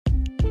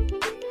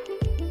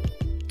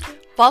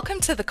Welcome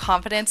to the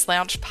Confidence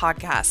Lounge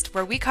podcast,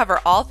 where we cover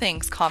all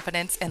things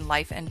confidence in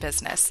life and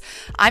business.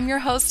 I'm your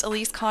host,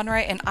 Elise Conroy,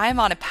 and I'm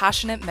on a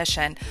passionate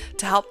mission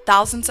to help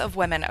thousands of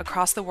women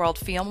across the world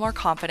feel more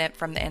confident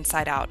from the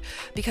inside out.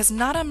 Because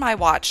not on my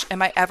watch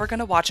am I ever going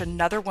to watch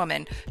another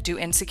woman do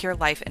insecure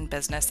life and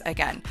business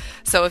again.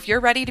 So if you're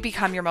ready to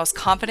become your most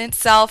confident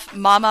self,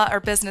 mama, or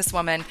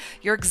businesswoman,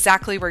 you're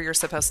exactly where you're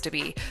supposed to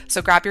be.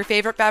 So grab your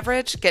favorite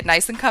beverage, get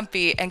nice and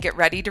comfy, and get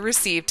ready to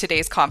receive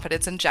today's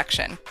confidence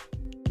injection.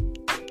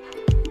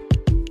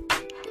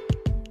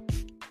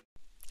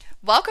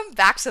 Welcome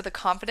back to the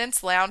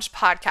Confidence Lounge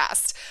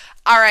podcast.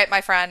 All right,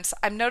 my friends,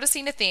 I'm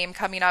noticing a theme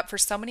coming up for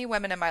so many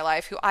women in my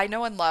life who I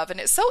know and love,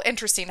 and it's so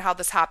interesting how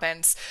this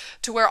happens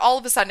to where all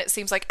of a sudden it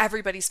seems like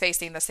everybody's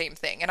facing the same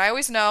thing. And I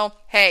always know,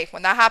 hey,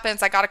 when that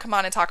happens, I got to come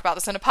on and talk about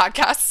this in a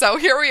podcast. So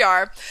here we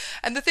are.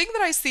 And the thing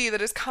that I see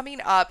that is coming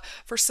up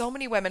for so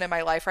many women in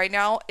my life right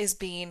now is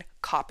being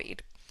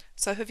copied.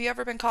 So have you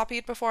ever been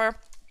copied before?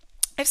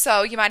 If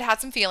so, you might have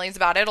had some feelings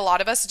about it. A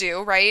lot of us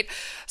do, right?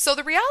 So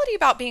the reality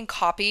about being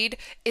copied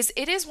is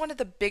it is one of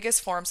the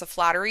biggest forms of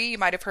flattery. You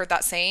might have heard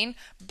that saying,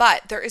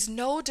 but there is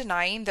no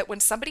denying that when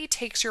somebody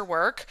takes your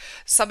work,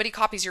 somebody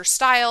copies your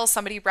style,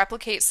 somebody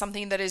replicates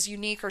something that is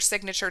unique or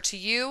signature to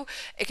you,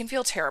 it can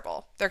feel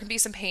terrible. There can be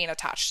some pain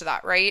attached to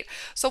that, right?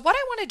 So what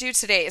I want to do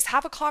today is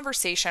have a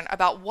conversation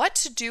about what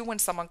to do when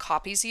someone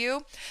copies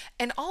you,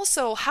 and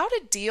also how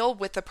to deal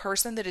with the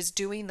person that is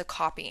doing the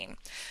copying.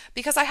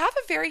 Because I have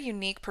a very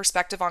unique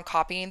perspective on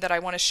copying that I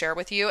want to share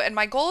with you. And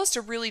my goal is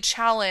to really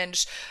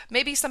challenge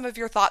maybe some of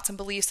your thoughts and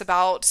beliefs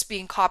about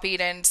being copied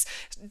and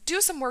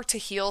do some work to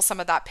heal some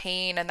of that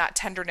pain and that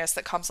tenderness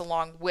that comes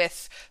along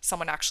with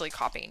someone actually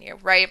copying you,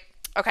 right?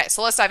 Okay,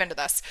 so let's dive into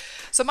this.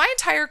 So my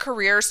entire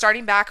career,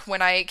 starting back when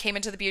I came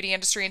into the beauty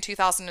industry in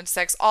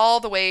 2006,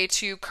 all the way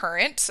to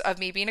current of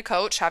me being a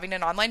coach, having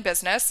an online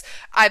business,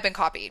 I've been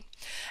copied.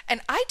 And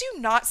I do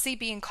not see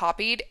being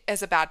copied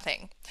as a bad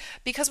thing.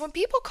 Because when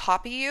people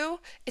copy you,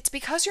 it's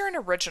because you're an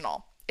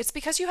original. It's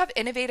because you have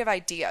innovative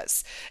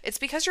ideas. It's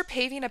because you're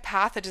paving a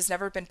path that has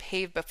never been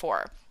paved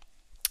before.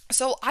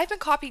 So I've been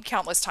copied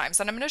countless times,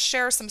 and I'm going to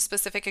share some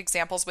specific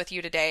examples with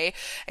you today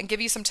and give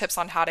you some tips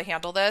on how to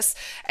handle this.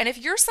 And if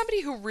you're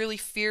somebody who really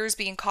fears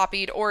being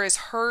copied or is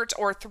hurt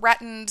or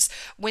threatened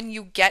when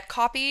you get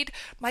copied,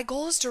 my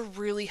goal is to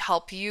really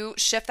help you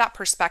shift that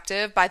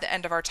perspective by the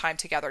end of our time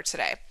together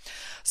today.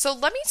 So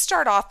let me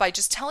start off by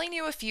just telling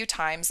you a few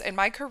times in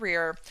my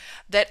career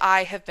that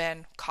I have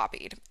been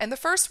copied. And the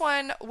first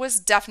one was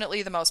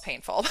definitely the most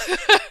painful.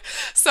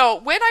 So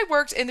when I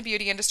worked in the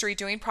beauty industry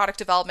doing product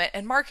development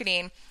and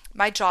marketing,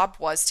 my job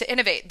was to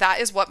innovate. That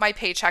is what my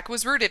paycheck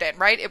was rooted in,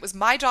 right? It was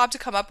my job to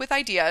come up with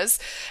ideas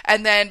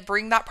and then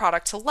bring that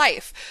product to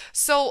life.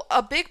 So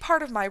a big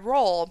part of my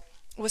role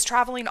was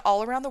traveling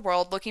all around the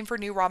world looking for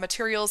new raw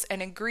materials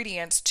and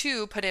ingredients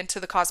to put into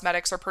the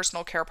cosmetics or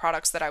personal care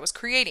products that I was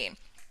creating.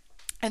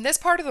 And this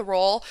part of the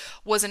role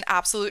was an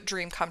absolute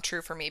dream come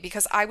true for me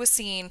because I was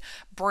seeing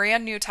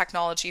brand new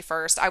technology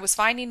first. I was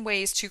finding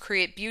ways to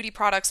create beauty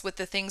products with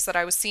the things that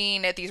I was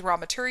seeing at these raw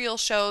material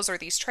shows or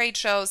these trade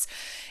shows.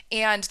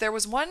 And there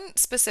was one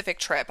specific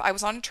trip. I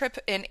was on a trip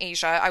in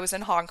Asia. I was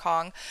in Hong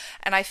Kong,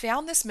 and I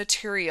found this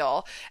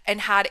material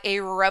and had a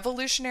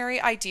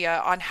revolutionary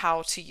idea on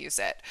how to use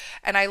it.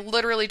 And I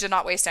literally did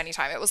not waste any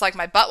time. It was like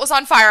my butt was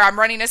on fire. I'm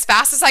running as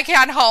fast as I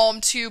can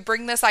home to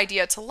bring this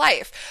idea to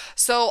life.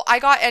 So I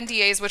got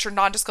NDAs, which are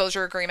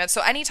non-disclosure agreements.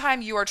 So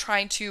anytime you are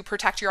trying to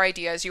protect your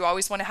ideas, you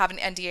always want to have an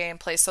NDA in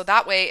place. So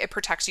that way it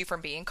protects you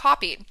from being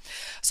copied.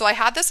 So I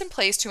had this in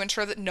place to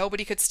ensure that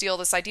nobody could steal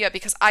this idea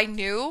because I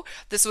knew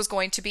this was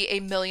going to be a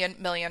million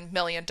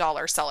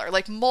dollar seller.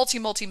 Like multi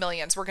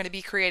millions were going to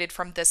be created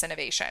from this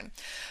innovation.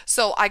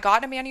 So I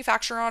got a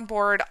manufacturer on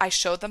board. I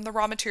showed them the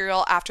raw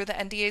material after the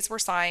NDAs were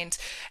signed,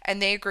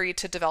 and they agreed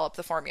to develop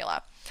the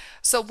formula.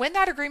 So when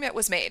that agreement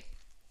was made,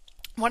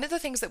 one of the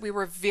things that we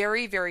were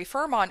very, very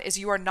firm on is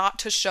you are not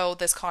to show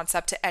this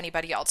concept to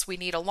anybody else. We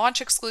need a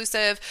launch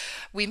exclusive.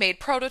 We made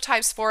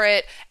prototypes for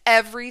it.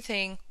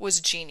 Everything was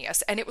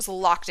genius, and it was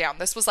locked down.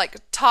 This was like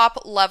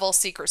top level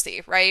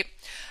secrecy, right?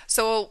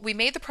 So we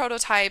made the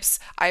prototypes.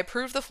 I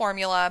approved the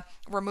formula.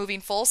 We're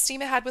moving full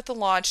steam ahead with the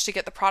launch to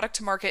get the product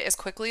to market as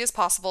quickly as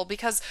possible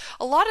because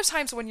a lot of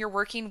times when you're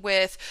working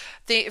with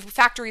the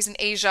factories in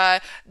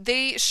Asia,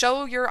 they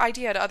show your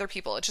idea to other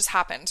people. It just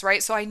happens,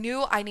 right? So I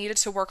knew I needed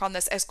to work on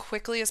this as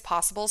quickly as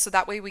possible so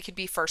that way we could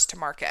be first to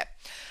market.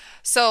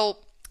 So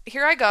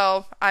here I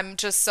go. I'm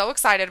just so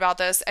excited about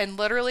this, and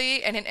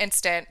literally in an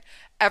instant,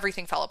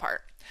 everything fell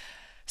apart.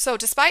 So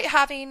despite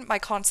having my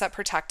concept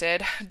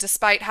protected,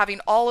 despite having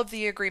all of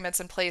the agreements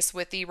in place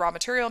with the raw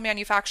material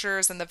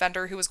manufacturers and the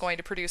vendor who was going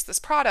to produce this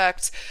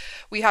product,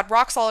 we had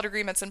rock solid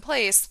agreements in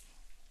place.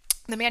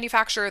 The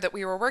manufacturer that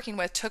we were working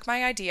with took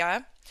my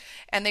idea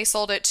and they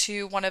sold it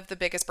to one of the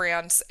biggest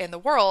brands in the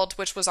world,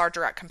 which was our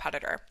direct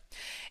competitor.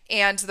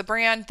 And the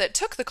brand that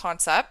took the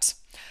concept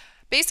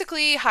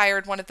basically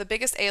hired one of the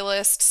biggest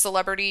A-list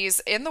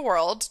celebrities in the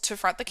world to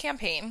front the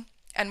campaign.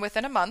 And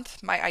within a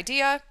month, my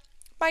idea,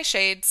 my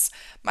shades,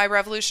 my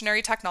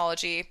revolutionary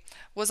technology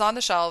was on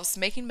the shelves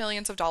making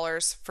millions of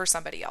dollars for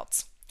somebody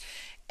else.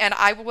 And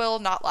I will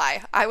not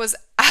lie, I was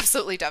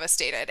absolutely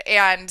devastated.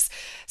 And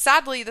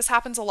sadly, this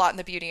happens a lot in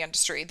the beauty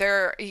industry.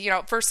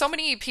 For so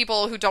many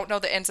people who don't know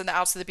the ins and the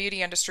outs of the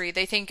beauty industry,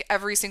 they think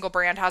every single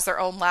brand has their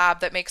own lab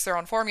that makes their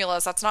own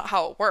formulas. That's not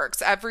how it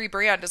works. Every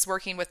brand is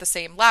working with the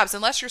same labs,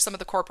 unless you're some of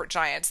the corporate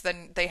giants,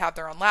 then they have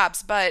their own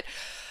labs. But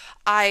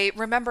I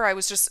remember I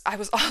was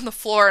on the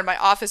floor in my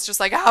office just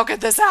like, how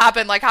could this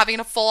happen? Like having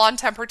a full on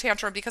temper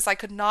tantrum because I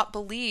could not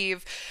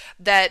believe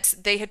that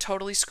they had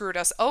totally screwed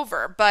us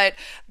over. But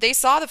they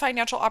saw the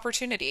financial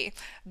opportunity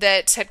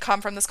that had come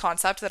from this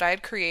concept that I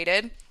had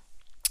created.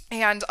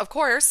 And of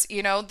course,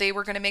 they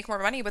were going to make more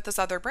money with this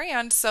other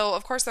brand. So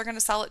of course they're going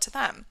to sell it to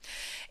them.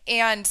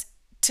 And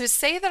to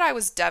say that I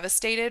was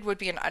devastated would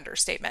be an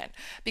understatement,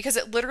 because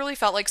it literally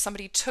felt like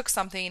somebody took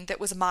something that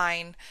was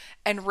mine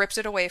and ripped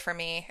it away from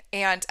me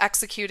and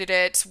executed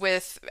it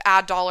with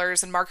ad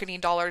dollars and marketing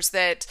dollars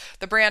that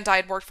the brand I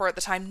had worked for at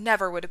the time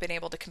never would have been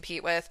able to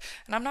compete with.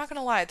 And I'm not going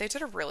to lie, they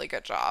did a really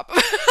good job.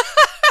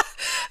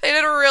 They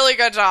did a really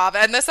good job.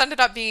 And this ended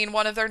up being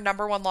one of their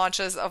number one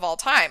launches of all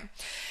time.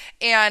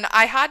 And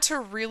I had to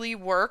really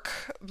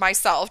work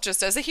myself,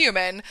 just as a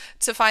human,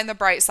 to find the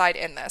bright side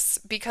in this,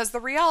 because the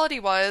reality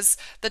was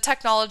the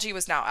technology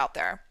was now out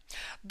there.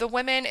 The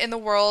women in the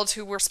world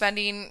who were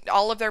spending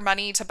all of their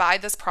money to buy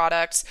this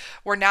product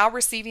were now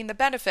receiving the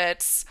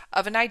benefits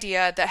of an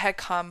idea that had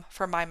come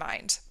from my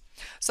mind.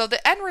 So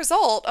the end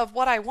result of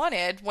what I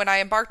wanted when I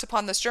embarked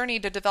upon this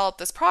journey to develop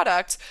this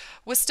product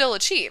was still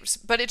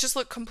achieved, but it just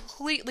looked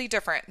completely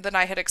different than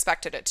I had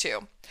expected it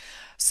to.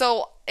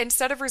 So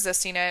instead of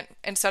resisting it,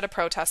 instead of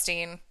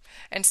protesting,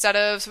 instead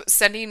of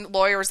sending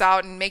lawyers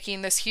out and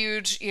making this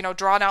huge,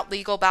 drawn out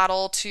legal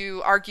battle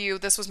to argue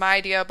this was my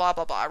idea, blah,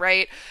 blah, blah,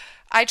 right?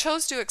 I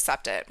chose to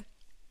accept it.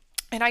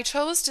 And I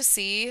chose to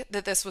see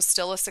that this was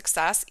still a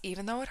success,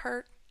 even though it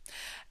hurt.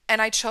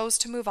 And I chose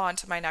to move on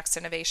to my next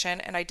innovation,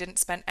 and I didn't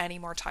spend any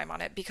more time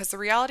on it because the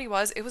reality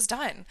was it was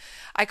done.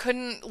 I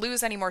couldn't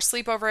lose any more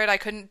sleep over it. I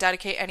couldn't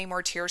dedicate any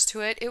more tears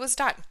to it. It was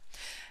done.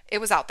 It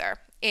was out there.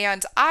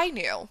 And I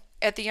knew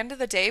at the end of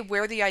the day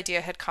where the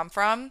idea had come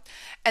from.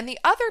 And the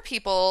other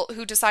people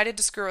who decided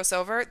to screw us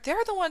over,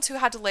 they're the ones who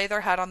had to lay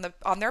their head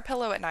on their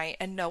pillow at night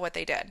and know what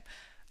they did.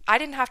 I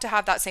didn't have to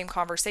have that same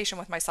conversation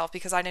with myself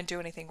because I didn't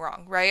do anything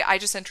wrong, right? I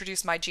just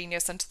introduced my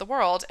genius into the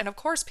world. And of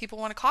course, people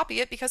want to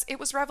copy it because it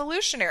was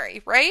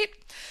revolutionary, right?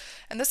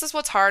 And this is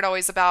what's hard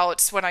always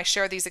about when I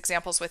share these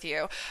examples with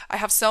you. I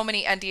have so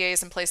many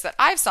NDAs in place that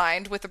I've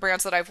signed with the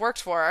brands that I've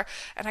worked for,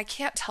 and I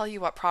can't tell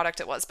you what product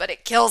it was, but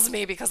it kills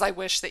me because I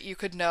wish that you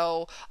could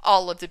know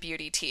all of the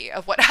beauty tea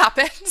of what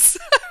happens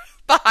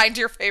behind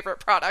your favorite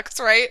products,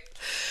 right?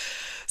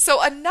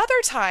 So another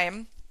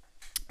time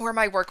where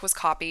my work was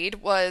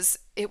copied was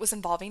it was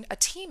involving a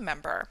team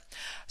member.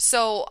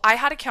 So I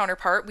had a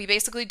counterpart. We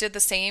basically did the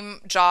same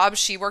job.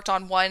 She worked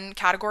on one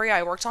category,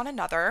 I worked on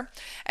another,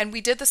 and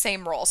we did the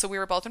same role. So we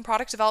were both in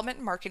product development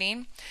and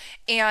marketing.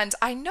 And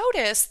I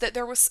noticed that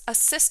there was a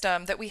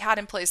system that we had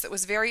in place that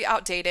was very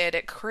outdated.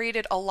 It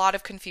created a lot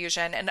of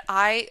confusion. And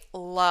I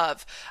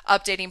love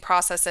updating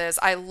processes.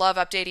 I love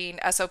updating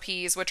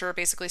SOPs, which are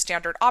basically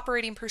standard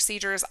operating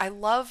procedures. I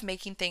love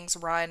making things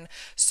run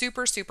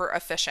super, super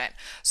efficient.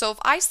 So if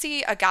I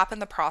see a gap in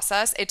the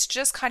process, it's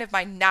just kind of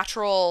my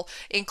natural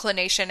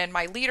inclination and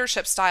my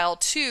leadership style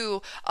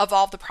to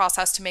evolve the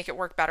process to make it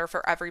work better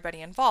for everybody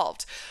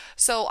involved.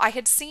 So I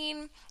had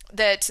seen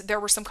that there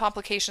were some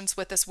complications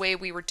with this way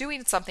we were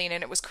doing something,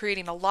 and it was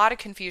creating a lot of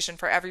confusion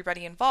for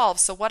everybody involved.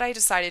 So what I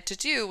decided to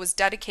do was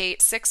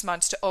dedicate 6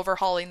 months to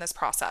overhauling this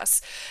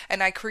process.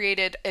 And I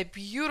created a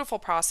beautiful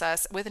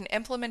process with an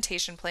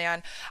implementation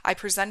plan. I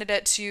presented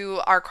it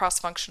to our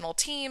cross-functional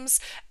teams.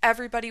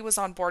 Everybody was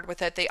on board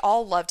with it. They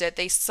all loved it.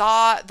 They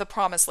saw the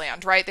promised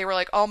land, right? They were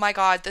like, oh my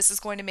God, this is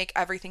going to make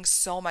everything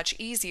so much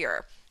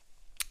easier.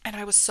 And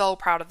I was so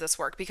proud of this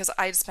work because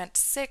I had spent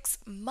 6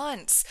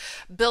 months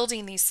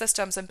building these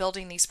systems and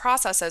building these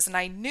processes. And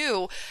I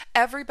knew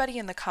everybody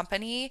in the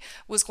company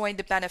was going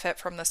to benefit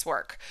from this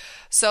work.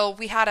 So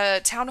we had a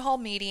town hall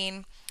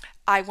meeting.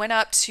 I went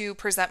up to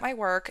present my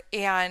work,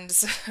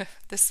 and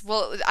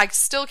I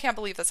still can't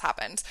believe this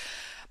happened.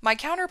 My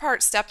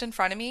counterpart stepped in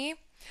front of me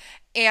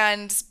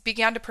and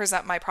began to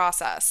present my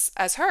process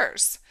as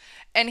hers.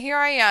 And here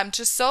I am,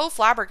 just so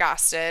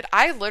flabbergasted.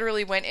 I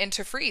literally went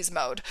into freeze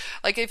mode.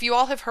 Like, if you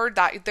all have heard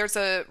that, there's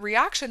a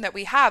reaction that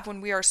we have when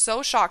we are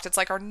so shocked. It's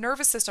like our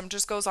nervous system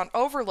just goes on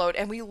overload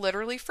and we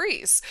literally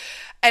freeze.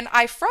 And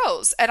I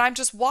froze, and I'm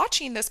just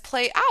watching this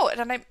play out.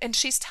 And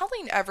she's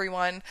telling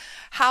everyone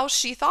how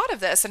she thought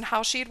of this and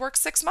how she had worked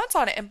 6 months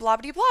on it and blah,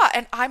 blah, blah.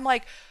 And I'm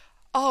like,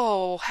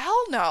 oh,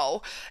 hell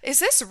no. Is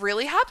this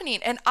really happening?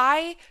 And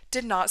I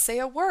did not say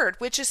a word,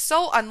 which is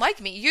so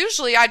unlike me.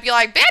 Usually I'd be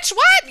like, bitch,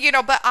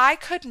 what? But I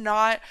could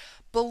not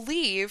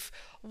believe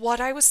what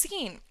I was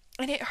seeing.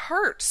 And it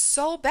hurt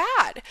so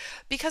bad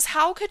because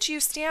how could you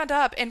stand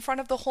up in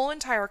front of the whole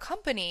entire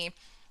company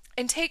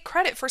and take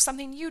credit for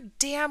something you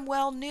damn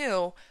well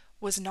knew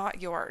was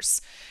not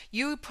yours.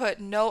 You put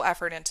no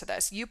effort into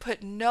this. You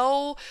put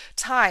no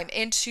time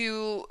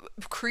into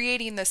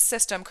creating this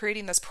system,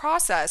 creating this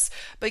process,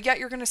 but yet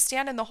you're going to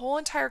stand in the whole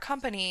entire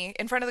company,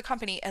 in front of the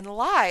company, and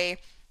lie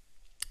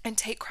and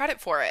take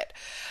credit for it.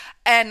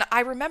 And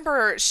I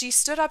remember she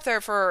stood up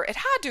there for, it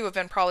had to have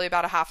been probably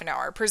about a half an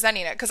hour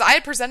presenting it, because I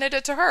had presented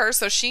it to her.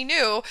 So she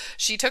knew.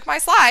 She took my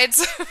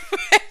slides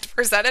and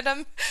presented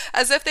them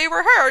as if they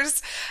were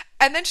hers.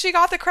 And then she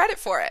got the credit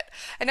for it.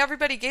 And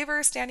everybody gave her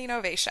a standing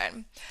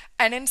ovation.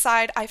 And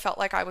inside, I felt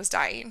like I was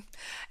dying.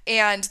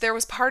 And there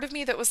was part of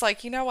me that was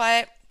like, you know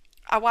what?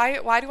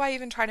 Why do I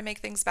even try to make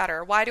things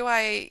better? Why do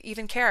I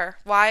even care?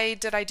 Why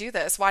did I do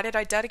this? Why did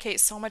I dedicate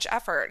so much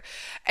effort?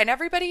 And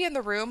everybody in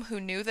the room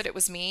who knew that it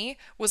was me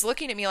was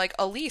looking at me like,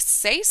 Elise,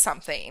 say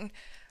something.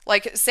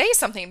 Like, say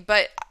something.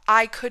 But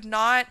I could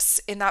not,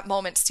 in that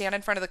moment, stand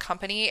in front of the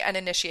company and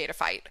initiate a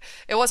fight.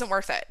 It wasn't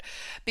worth it.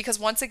 Because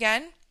once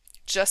again,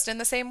 just in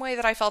the same way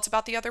that I felt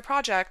about the other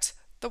project,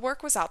 the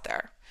work was out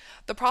there.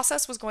 The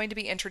process was going to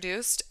be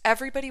introduced.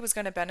 Everybody was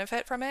going to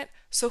benefit from it.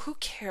 So who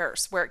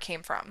cares where it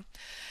came from?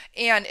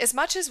 And as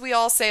much as we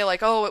all say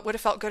like, oh, it would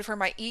have felt good for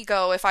my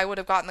ego if I would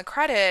have gotten the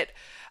credit,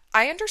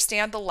 I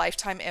understand the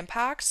lifetime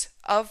impact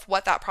of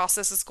what that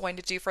process is going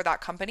to do for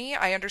that company.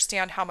 I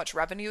understand how much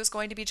revenue is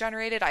going to be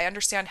generated. I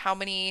understand how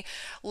many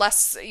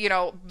less,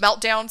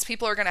 meltdowns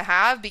people are going to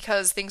have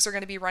because things are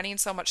going to be running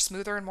so much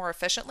smoother and more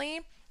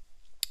efficiently.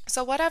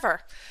 So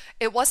whatever,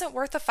 it wasn't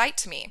worth a fight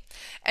to me.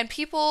 And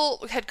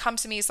people had come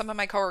to me, some of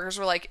my coworkers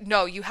were like,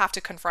 no, you have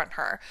to confront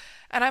her.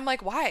 And I'm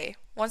like, why?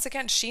 Once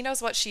again, she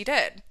knows what she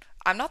did.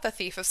 I'm not the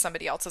thief of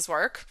somebody else's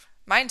work.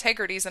 My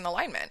integrity is in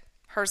alignment.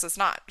 Hers is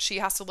not. She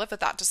has to live with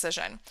that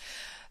decision.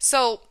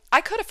 So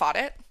I could have fought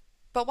it,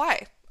 but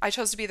why? I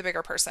chose to be the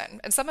bigger person.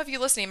 And some of you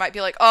listening might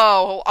be like,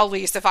 oh,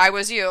 Elise, if I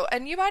was you.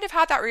 And you might have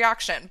had that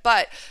reaction,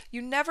 but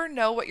you never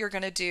know what you're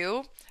going to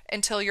do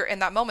until you're in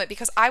that moment,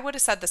 because I would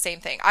have said the same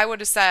thing. I would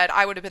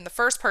have been the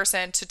first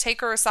person to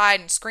take her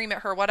aside and scream at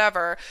her,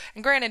 whatever.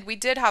 And granted, we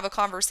did have a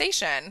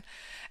conversation,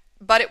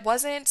 but it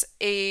wasn't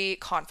a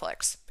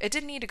conflict. It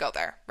didn't need to go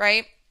there,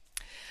 right?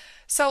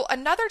 So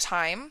another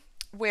time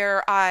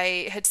where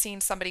I had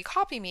seen somebody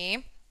copy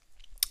me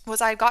was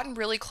I had gotten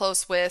really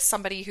close with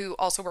somebody who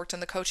also worked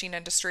in the coaching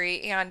industry,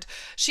 and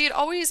she had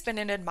always been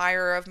an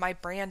admirer of my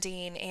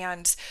branding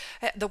and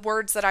the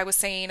words that I was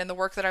saying and the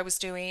work that I was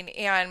doing.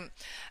 And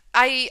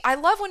I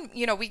love when,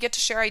 we get to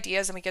share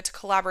ideas and we get to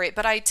collaborate,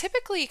 but I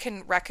typically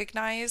can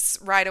recognize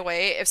right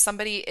away if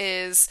somebody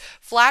is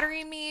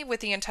flattering me with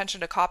the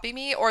intention to copy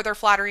me, or they're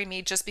flattering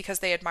me just because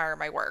they admire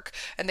my work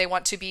and they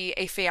want to be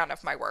a fan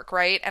of my work,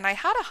 right? And I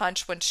had a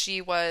hunch when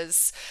she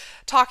was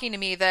talking to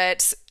me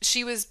that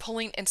she was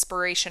pulling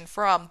inspiration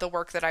from the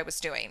work that I was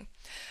doing.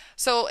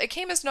 So it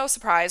came as no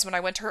surprise when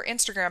I went to her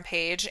Instagram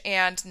page,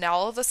 and now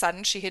all of a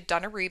sudden she had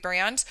done a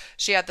rebrand.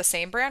 She had the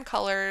same brand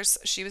colors.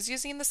 She was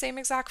using the same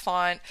exact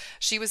font.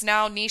 She was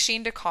now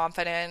niching to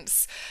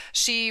confidence.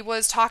 She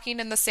was talking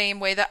in the same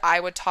way that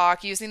I would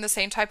talk, using the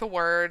same type of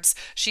words.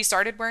 She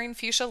started wearing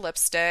fuchsia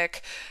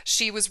lipstick.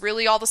 She was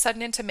really all of a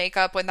sudden into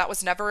makeup when that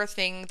was never a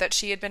thing that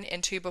she had been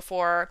into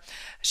before.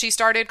 She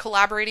started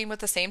collaborating with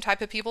the same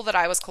type of people that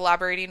I was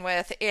collaborating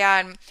with.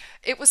 And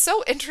it was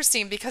so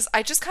interesting because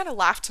I just kind of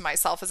laughed to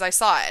myself as I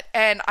saw it.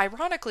 And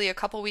ironically, a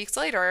couple weeks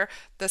later,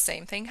 the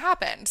same thing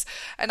happened.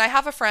 And I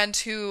have a friend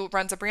who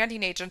runs a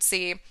branding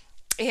agency,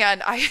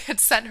 and I had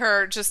sent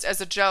her, just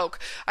as a joke,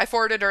 I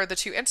forwarded her the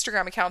 2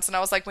 Instagram accounts, and I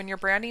was like, when your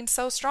branding's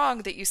so strong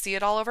that you see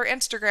it all over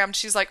Instagram,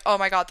 she's like, oh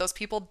my God, those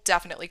people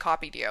definitely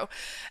copied you.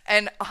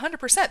 And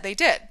 100% they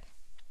did.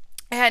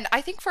 And I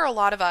think for a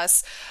lot of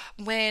us,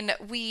 when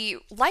we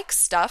like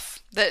stuff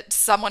that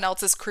someone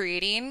else is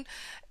creating,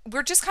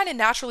 we're just kind of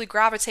naturally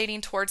gravitating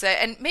towards it.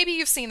 And maybe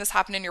you've seen this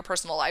happen in your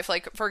personal life.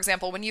 Like, for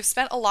example, when you've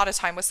spent a lot of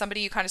time with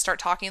somebody, you kind of start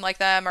talking like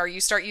them, or you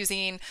start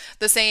using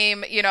the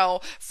same,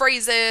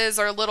 phrases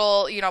or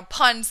little,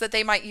 puns that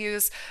they might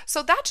use.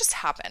 So that just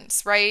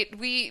happens, right?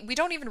 We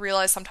don't even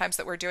realize sometimes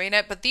that we're doing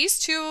it. But these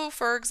two,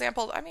 for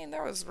example,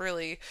 there was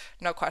really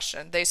no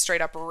question. They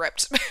straight up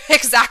ripped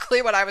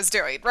exactly what I was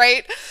doing,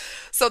 right?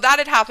 So that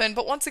had happened.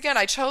 But once again,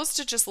 I chose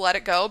to just let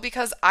it go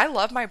because I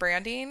love my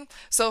branding.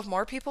 So if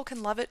more people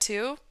can love it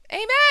too,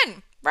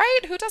 amen, right?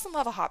 Who doesn't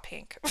love a hot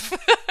pink?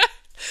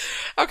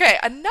 Okay,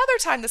 another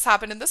time this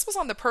happened, and this was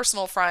on the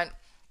personal front,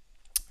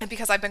 and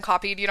because I've been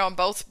copied,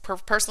 both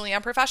personally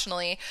and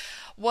professionally,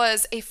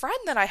 was a friend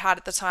that I had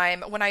at the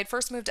time. When I had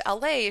first moved to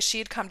LA, she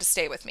had come to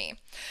stay with me.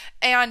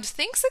 And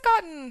things had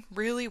gotten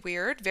really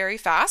weird very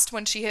fast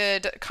when she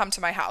had come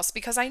to my house,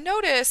 because I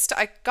noticed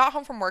I got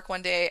home from work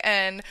one day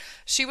and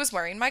she was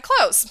wearing my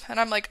clothes. And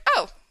I'm like,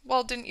 oh,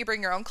 well, didn't you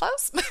bring your own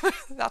clothes?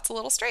 That's a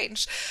little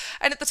strange.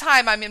 And at the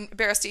time, I'm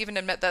embarrassed to even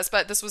admit this,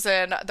 but this was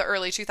in the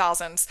early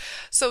 2000s.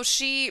 So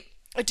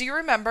do you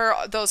remember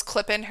those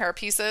clip-in hair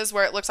pieces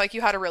where it looks like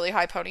you had a really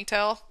high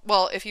ponytail?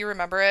 Well, if you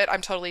remember it, I'm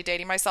totally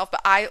dating myself,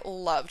 but I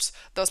loved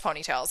those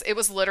ponytails. It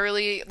was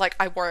literally like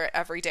I wore it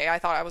every day. I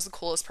thought I was the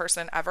coolest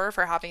person ever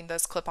for having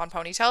this clip-on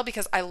ponytail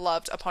because I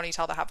loved a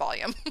ponytail that had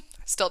volume.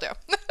 Still do.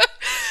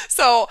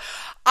 So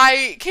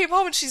I came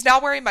home and she's now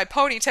wearing my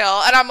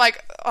ponytail and I'm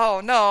like,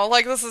 oh no,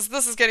 like this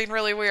is getting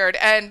really weird.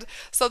 And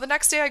so the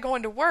next day I go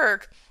into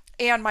work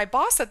and my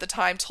boss at the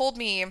time told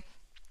me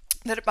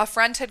that a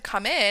friend had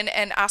come in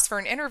and asked for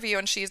an interview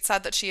and she had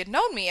said that she had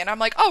known me. And I'm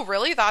like, oh,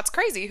 really? That's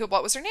crazy.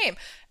 What was her name?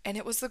 And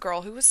it was the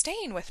girl who was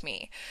staying with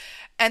me.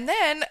 And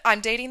then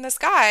I'm dating this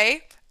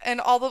guy and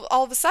all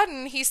of a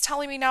sudden he's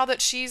telling me now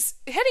that she's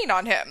hitting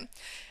on him.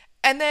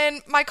 And then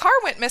my car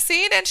went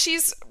missing and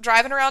she's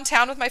driving around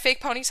town with my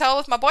fake ponytail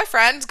with my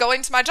boyfriend,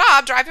 going to my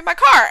job, driving my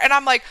car. And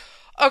I'm like,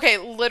 okay,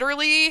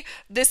 literally,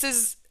 this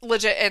is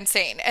legit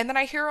insane. And then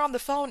I hear her on the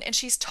phone and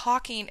she's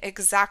talking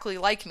exactly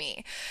like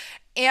me.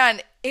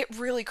 And it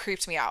really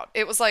creeped me out.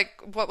 It was like,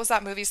 what was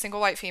that movie, Single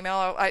White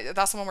Female?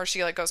 That's the one where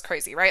she like goes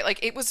crazy, right?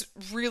 Like it was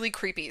really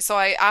creepy. So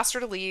I asked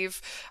her to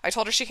leave. I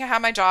told her she can't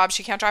have my job.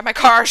 She can't drive my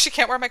car. She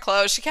can't wear my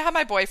clothes. She can't have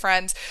my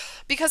boyfriend.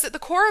 Because at the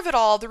core of it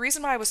all, the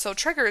reason why I was so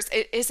triggered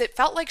is it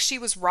felt like she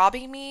was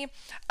robbing me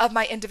of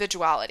my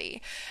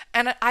individuality.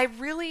 And I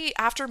really,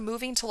 after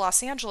moving to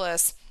Los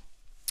Angeles,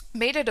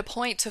 made it a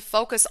point to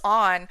focus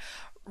on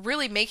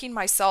really making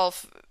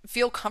myself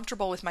feel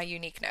comfortable with my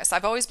uniqueness.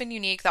 I've always been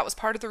unique. That was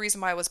part of the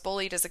reason why I was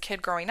bullied as a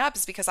kid growing up,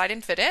 is because I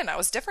didn't fit in. I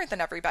was different than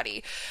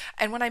everybody.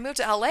 And when I moved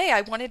to LA,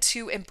 I wanted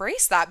to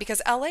embrace that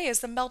because LA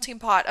is the melting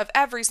pot of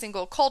every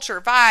single culture,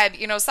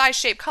 vibe, size,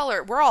 shape,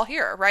 color. We're all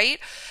here, right?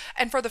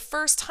 And for the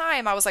first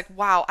time, I was like,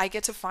 wow, I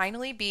get to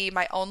finally be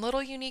my own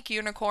little unique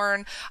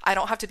unicorn. I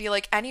don't have to be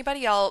like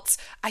anybody else.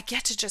 I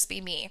get to just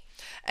be me.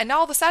 And now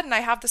all of a sudden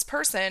I have this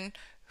person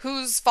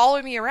who's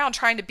following me around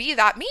trying to be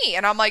that me.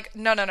 And I'm like,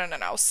 no.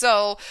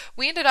 So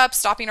we ended up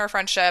stopping our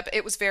friendship.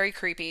 It was very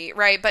creepy,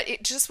 right? But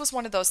it just was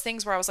one of those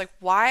things where I was like,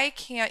 why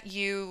can't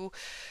you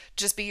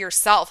just be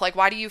yourself? Like,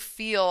 why do you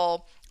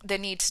feel the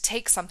need to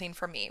take something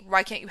from me?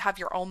 Why can't you have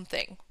your own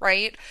thing,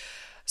 right?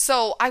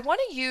 So I want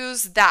to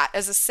use that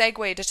as a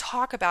segue to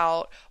talk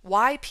about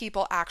why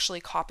people actually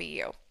copy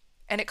you.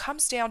 And it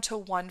comes down to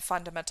one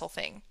fundamental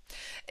thing,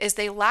 is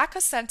they lack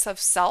a sense of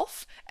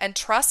self and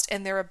trust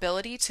in their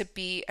ability to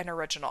be an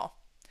original.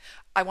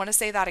 I want to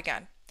say that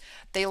again.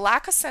 They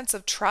lack a sense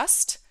of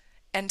trust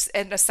and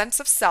a sense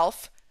of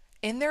self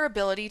in their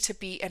ability to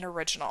be an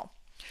original.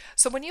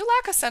 So when you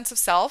lack a sense of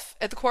self,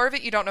 at the core of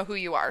it, you don't know who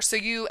you are. So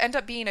you end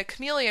up being a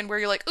chameleon where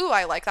you're like, ooh,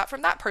 I like that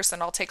from that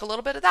person. I'll take a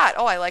little bit of that.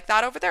 Oh, I like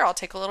that over there. I'll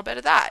take a little bit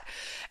of that.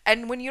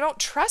 And when you don't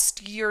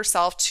trust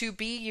yourself to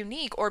be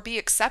unique or be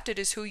accepted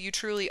as who you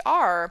truly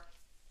are,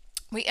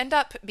 we end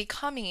up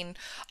becoming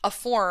a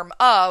form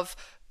of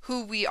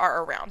who we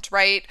are around,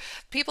 right?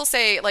 People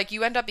say like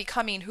you end up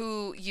becoming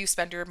who you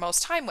spend your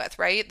most time with,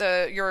 right?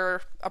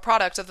 You're a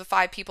product of the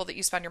 5 people that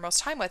you spend your most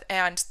time with,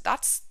 and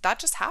that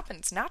just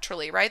happens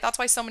naturally, right? That's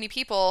why so many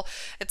people,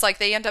 it's like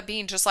they end up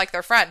being just like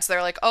their friends.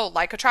 They're like, oh,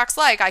 like attracts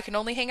like. I can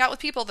only hang out with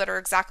people that are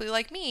exactly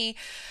like me,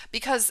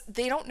 because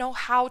they don't know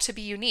how to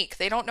be unique.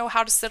 They don't know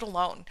how to sit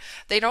alone.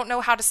 They don't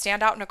know how to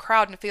stand out in a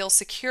crowd and feel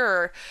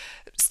secure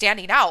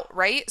standing out,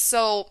 right?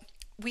 So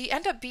we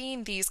end up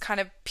being these kind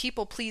of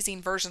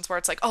people-pleasing versions where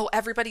it's like, oh,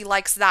 everybody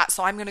likes that,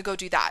 so I'm going to go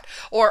do that.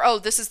 Or, oh,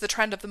 this is the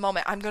trend of the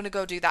moment, I'm going to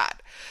go do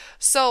that.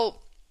 So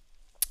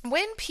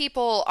when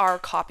people are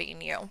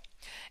copying you,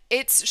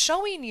 it's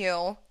showing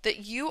you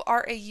that you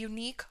are a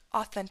unique,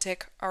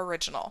 authentic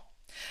original.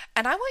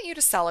 And I want you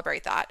to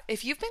celebrate that.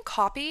 If you've been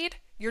copied,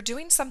 you're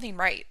doing something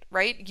right,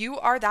 right? You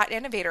are that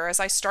innovator, as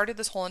I started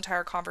this whole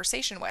entire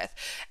conversation with.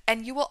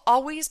 And you will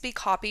always be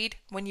copied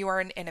when you are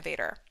an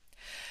innovator.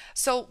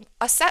 So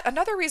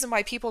another reason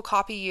why people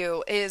copy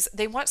you is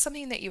they want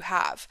something that you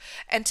have.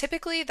 And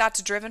typically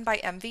that's driven by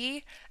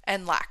envy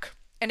and lack.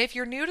 And if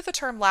you're new to the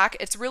term lack,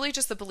 it's really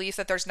just the belief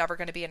that there's never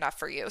going to be enough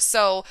for you.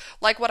 So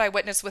like what I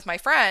witnessed with my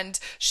friend,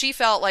 she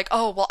felt like,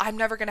 oh, well, I'm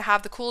never going to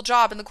have the cool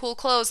job and the cool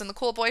clothes and the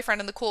cool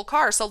boyfriend and the cool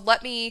car. So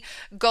let me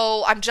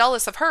go. I'm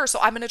jealous of her. So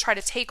I'm going to try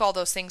to take all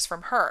those things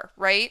from her,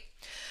 right?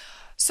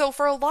 So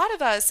for a lot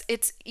of us,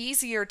 it's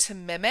easier to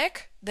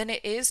mimic than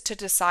it is to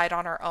decide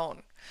on our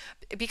own.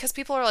 Because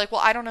people are like,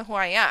 well, I don't know who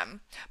I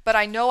am, but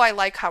I know I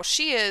like how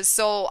she is,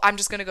 so I'm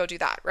just going to go do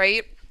that,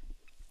 right?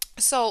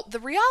 So the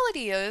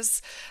reality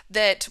is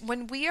that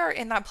when we are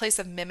in that place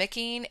of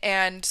mimicking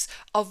and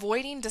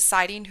avoiding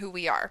deciding who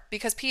we are,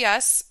 because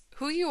P.S.,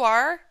 who you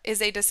are is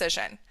a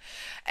decision.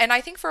 And I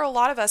think for a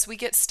lot of us, we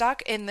get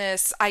stuck in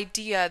this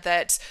idea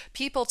that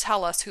people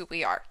tell us who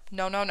we are.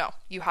 No.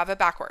 You have it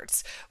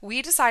backwards.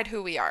 We decide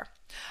who we are.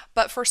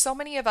 But for so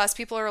many of us,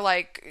 people are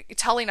like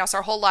telling us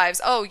our whole lives,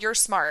 oh, you're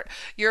smart,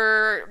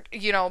 you're,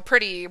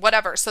 pretty,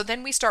 whatever. So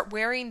then we start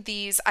wearing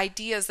these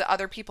ideas that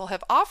other people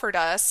have offered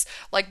us,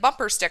 like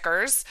bumper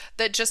stickers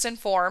that just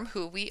inform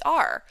who we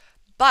are.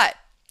 But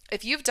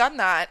if you've done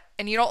that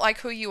and you don't like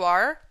who you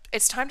are,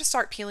 It's time to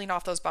start peeling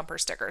off those bumper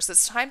stickers.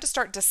 It's time to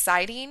start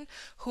deciding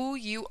who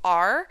you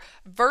are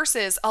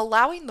versus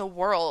allowing the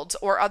world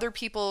or other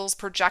people's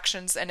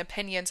projections and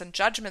opinions and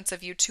judgments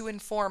of you to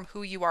inform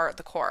who you are at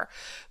the core.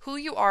 Who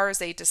you are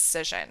is a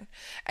decision,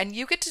 and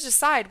you get to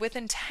decide with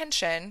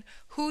intention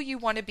who you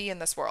want to be in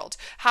this world,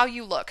 how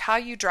you look, how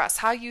you dress,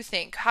 how you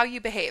think, how you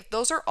behave.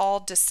 Those are all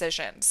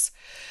decisions.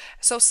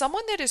 So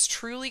someone that is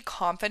truly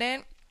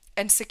confident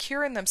and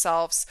secure in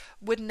themselves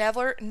would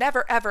never,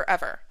 never, ever,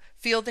 ever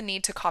feel the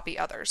need to copy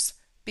others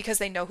because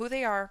they know who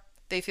they are.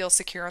 They feel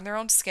secure in their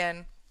own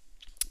skin.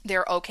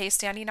 They're okay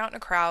standing out in a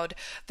crowd.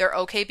 They're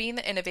okay being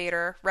the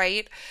innovator,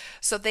 right?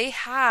 So they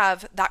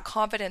have that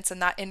confidence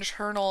and that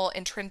internal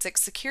intrinsic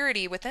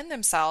security within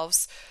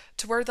themselves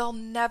to where they'll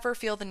never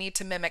feel the need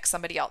to mimic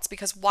somebody else.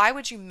 Because why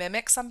would you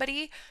mimic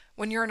somebody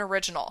when you're an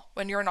original,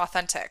 when you're an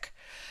authentic?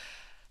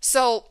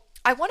 So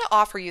I want to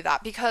offer you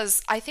that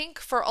because I think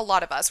for a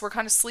lot of us, we're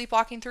kind of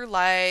sleepwalking through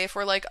life.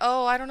 We're like,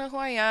 oh, I don't know who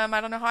I am.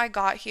 I don't know how I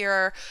got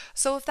here.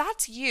 So if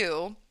that's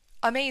you,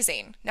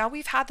 amazing. Now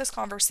we've had this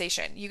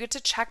conversation. You get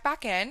to check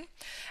back in.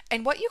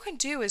 And what you can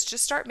do is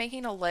just start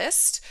making a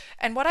list.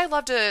 And what I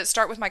love to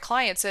start with my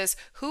clients is,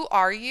 who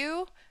are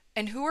you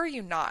and who are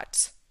you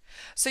not?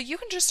 So you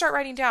can just start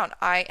writing down,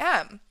 I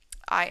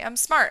am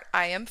smart.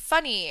 I am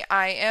funny.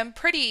 I am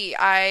pretty.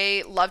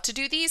 I love to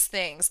do these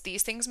things.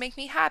 These things make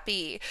me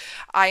happy.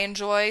 I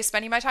enjoy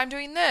spending my time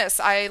doing this.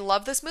 I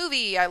love this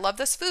movie. I love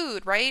this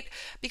food, right?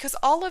 Because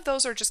all of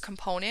those are just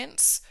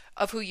components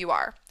of who you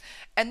are.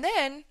 And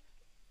then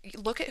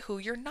look at who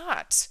you're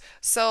not.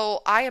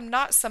 So I am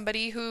not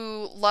somebody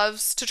who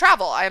loves to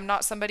travel. I am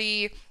not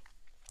somebody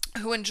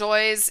who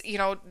enjoys,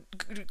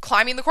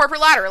 climbing the corporate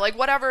ladder, like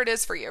whatever it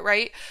is for you,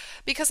 right?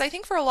 Because I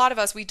think for a lot of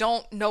us, we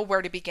don't know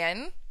where to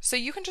begin. So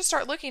you can just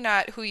start looking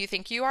at who you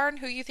think you are and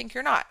who you think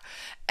you're not.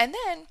 And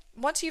then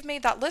once you've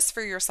made that list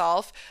for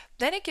yourself,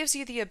 then it gives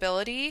you the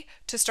ability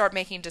to start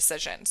making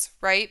decisions,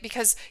 right?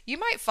 Because you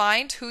might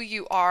find who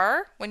you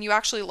are when you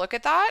actually look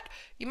at that.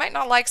 You might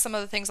not like some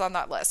of the things on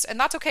that list, and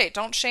that's okay.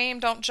 Don't shame,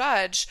 don't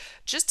judge.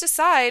 Just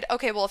decide,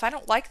 okay, well, if I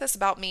don't like this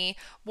about me,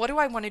 what do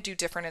I want to do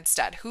different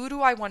instead? Who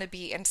do I want to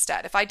be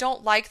instead? If I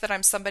don't like that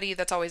I'm somebody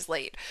that's always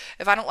late,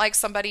 if I don't like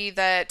somebody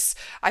that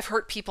I've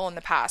hurt people in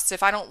the past,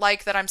 if I don't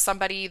like that I'm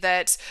somebody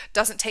that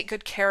doesn't take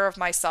good care of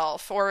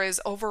myself or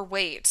is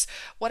overweight,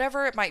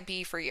 whatever it might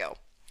be for you.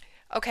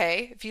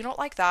 Okay, if you don't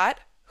like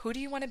that, who do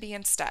you want to be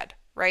instead,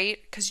 right?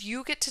 Because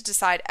you get to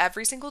decide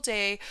every single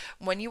day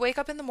when you wake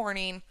up in the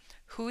morning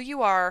who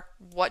you are,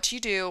 what you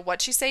do,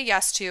 what you say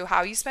yes to,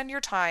 how you spend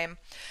your time.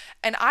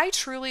 And I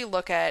truly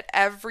look at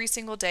every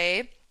single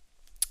day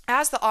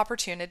as the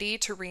opportunity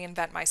to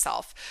reinvent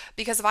myself.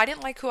 Because if I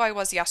didn't like who I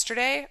was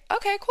yesterday,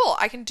 okay, cool,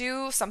 I can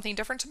do something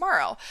different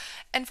tomorrow.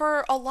 And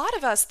for a lot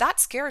of us, that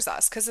scares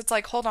us because it's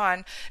like, hold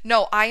on,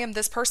 no, I am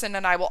this person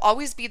and I will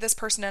always be this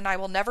person and I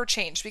will never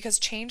change, because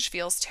change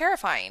feels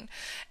terrifying.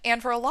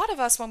 And for a lot of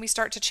us, when we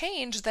start to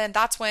change, then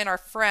that's when our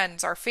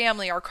friends, our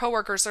family, our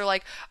coworkers are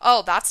like,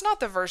 oh, that's not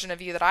the version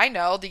of you that I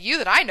know. The you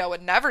that I know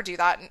would never do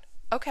that. And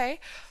okay,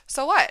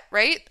 so what,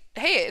 right?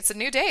 Hey, it's a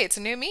new day. It's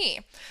a new me.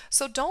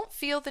 So don't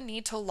feel the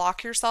need to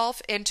lock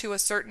yourself into a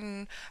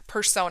certain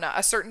persona,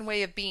 a certain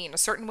way of being, a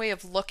certain way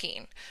of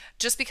looking,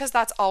 just because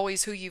that's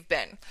always who you've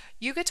been.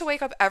 You get to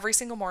wake up every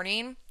single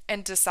morning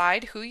and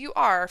decide who you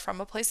are from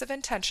a place of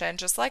intention,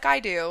 just like I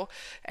do.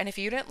 And if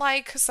you didn't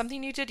like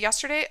something you did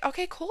yesterday,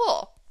 okay,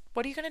 cool.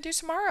 What are you going to do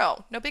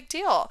tomorrow? No big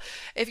deal.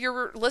 If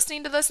you're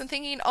listening to this and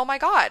thinking, oh my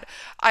God,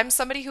 I'm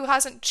somebody who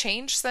hasn't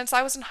changed since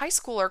I was in high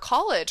school or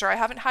college, or I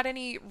haven't had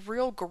any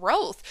real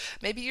growth.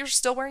 Maybe you're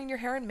still wearing your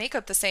hair and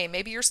makeup the same.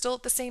 Maybe you're still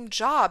at the same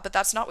job, but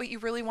that's not what you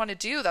really want to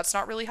do. That's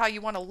not really how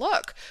you want to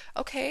look.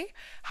 Okay,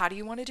 how do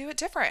you want to do it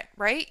different,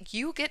 right?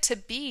 You get to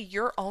be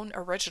your own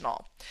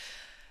original.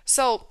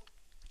 So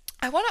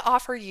I want to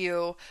offer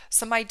you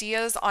some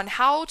ideas on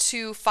how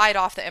to fight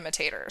off the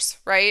imitators,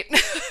 right?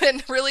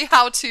 And really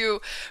how to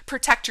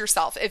protect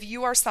yourself if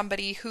you are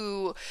somebody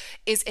who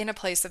is in a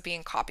place of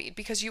being copied,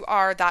 because you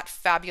are that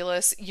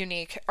fabulous,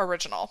 unique,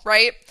 original,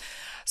 right?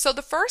 So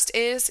the first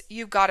is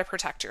you've got to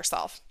protect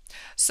yourself.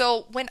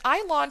 So when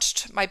I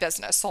launched my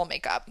business, Soul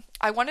Makeup,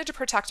 I wanted to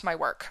protect my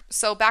work.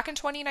 So back in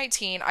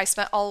 2019, I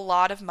spent a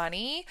lot of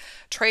money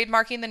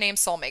trademarking the name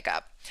Soul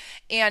Makeup.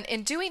 And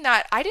in doing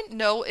that, I didn't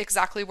know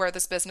exactly where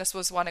this business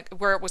was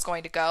where it was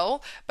going to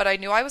go, but I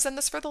knew I was in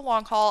this for the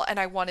long haul and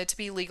I wanted to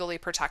be legally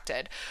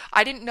protected.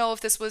 I didn't know if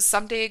this was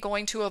someday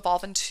going to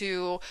evolve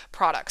into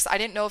products. I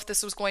didn't know if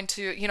this was going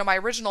to, my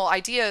original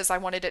idea is I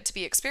wanted it to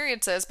be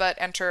experiences, but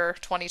enter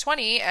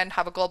 2020 and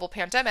have a global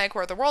pandemic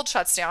where the world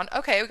shuts down.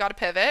 Okay, we got to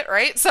pivot,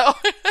 right? So,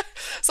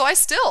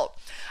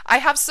 I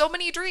have so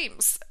many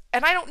dreams.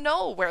 And I don't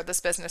know where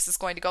this business is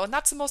going to go. And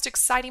that's the most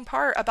exciting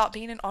part about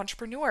being an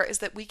entrepreneur, is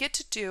that we get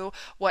to do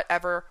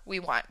whatever we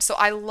want. So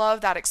I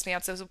love that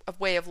expansive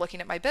way of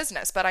looking at my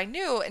business. But I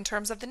knew in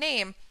terms of the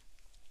name,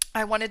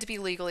 I wanted to be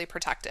legally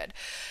protected.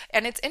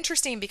 And it's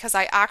interesting because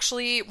I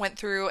actually went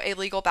through a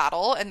legal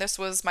battle, and this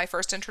was my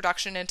first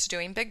introduction into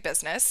doing big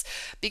business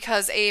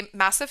because a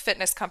massive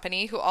fitness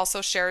company who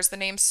also shares the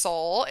name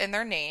Soul in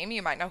their name,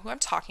 you might know who I'm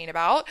talking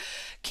about,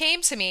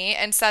 came to me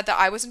and said that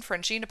I was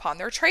infringing upon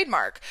their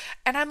trademark.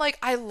 And I'm like,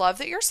 I love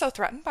that you're so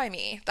threatened by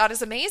me. That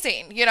is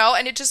amazing, you know?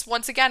 And it just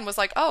once again was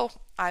like, oh,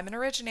 I'm an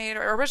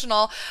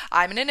original.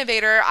 I'm an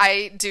innovator.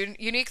 I do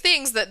unique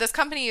things that this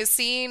company is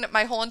seeing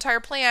my whole entire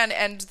plan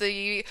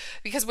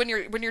because when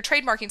you're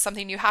trademarking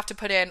something, you have to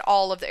put in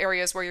all of the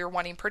areas where you're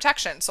wanting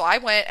protection. So I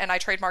went and I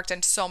trademarked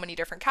in so many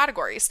different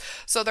categories.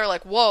 So they're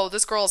like, whoa,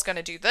 this girl is going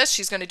to do this.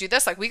 She's going to do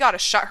this. Like, we got to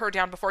shut her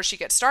down before she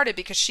gets started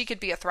because she could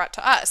be a threat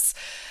to us.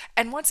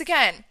 And once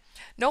again,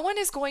 no one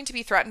is going to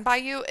be threatened by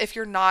you if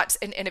you're not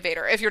an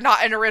innovator, if you're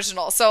not an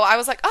original. So I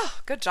was like, oh,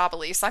 good job,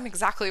 Elise. I'm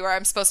exactly where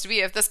I'm supposed to be.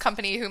 If this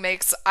company who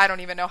makes, I don't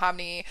even know how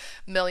many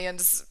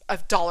millions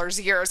of dollars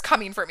a year is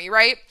coming for me,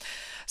 right?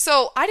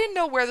 So I didn't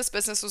know where this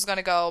business was going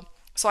to go.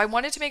 So I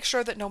wanted to make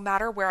sure that no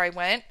matter where I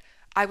went,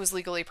 I was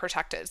legally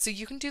protected. So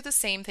you can do the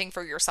same thing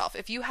for yourself.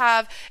 If you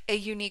have a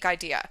unique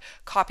idea,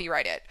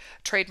 copyright it,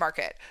 trademark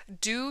it,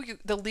 do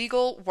the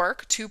legal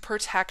work to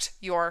protect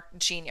your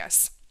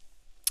genius.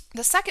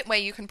 The second way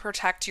you can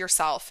protect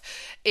yourself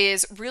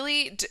is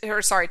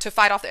to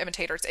fight off the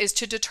imitators, is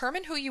to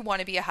determine who you want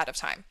to be ahead of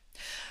time.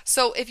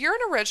 So if you're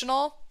an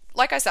original,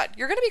 like I said,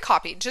 you're going to be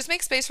copied. Just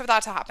make space for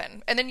that to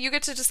happen. And then you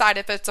get to decide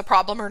if it's a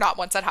problem or not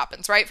once it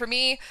happens, right? For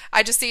me,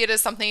 I just see it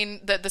as something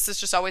that this has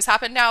just always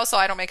happened now, so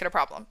I don't make it a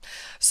problem.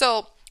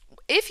 So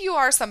if you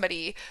are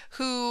somebody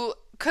who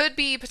could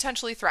be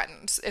potentially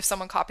threatened if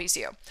someone copies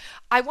you,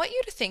 I want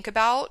you to think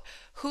about,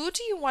 who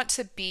do you want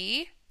to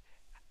be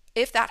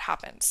if that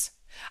happens?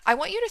 I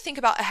want you to think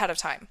about ahead of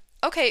time.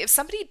 Okay, if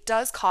somebody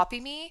does copy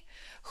me,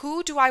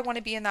 who do I want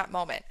to be in that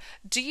moment?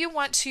 Do you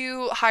want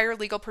to hire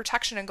legal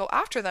protection and go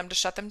after them to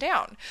shut them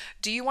down?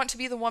 Do you want to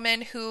be the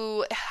woman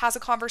who has a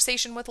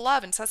conversation with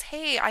love and says,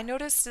 hey, I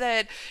noticed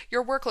that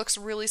your work looks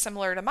really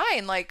similar to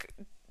mine. Like,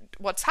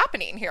 what's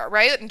happening here,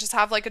 right? And just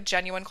have like a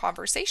genuine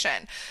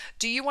conversation.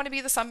 Do you want to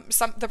be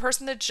the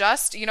person that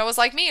just, is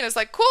like me and is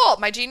like, cool,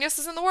 my genius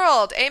is in the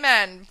world.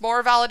 Amen.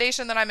 More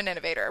validation that I'm an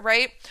innovator,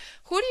 right?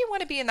 Who do you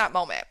want to be in that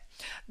moment?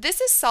 This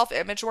is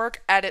self-image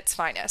work at its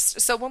finest.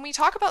 So when we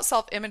talk about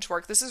self-image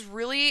work, this is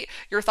really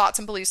your thoughts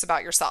and beliefs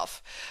about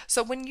yourself.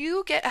 So when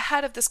you get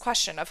ahead of this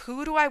question of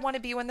who do I want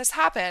to be when this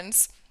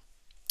happens,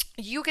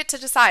 you get to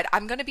decide,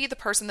 I'm going to be the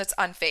person that's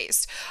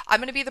unfazed. I'm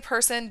going to be the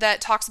person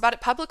that talks about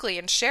it publicly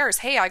and shares,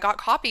 hey, I got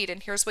copied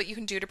and here's what you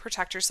can do to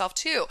protect yourself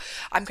too.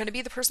 I'm going to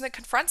be the person that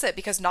confronts it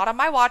because not on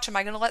my watch am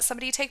I going to let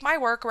somebody take my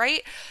work,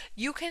 right?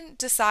 You can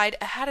decide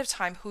ahead of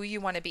time who you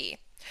want to be.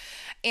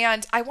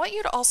 And I want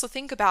you to also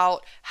think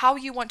about how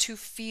you want to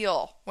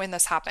feel when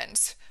this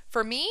happens.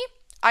 For me,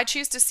 I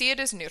choose to see it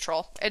as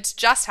neutral. It's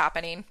just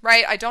happening,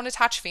 right? I don't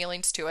attach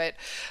feelings to it.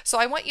 So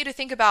I want you to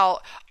think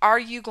about, are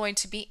you going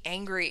to be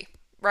angry?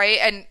 Right?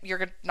 And you're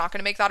not going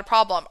to make that a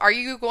problem. Are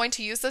you going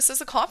to use this as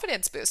a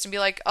confidence boost and be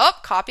like, oh,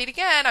 copied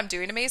again, I'm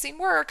doing amazing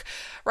work,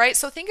 right?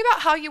 So think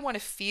about how you want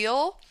to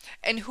feel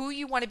and who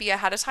you want to be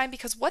ahead of time,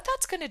 because what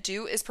that's going to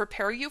do is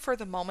prepare you for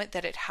the moment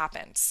that it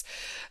happens.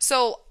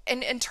 So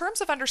in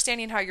terms of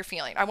understanding how you're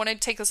feeling, I want to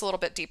take this a little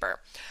bit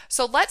deeper.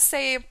 So let's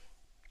say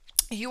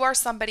you are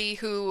somebody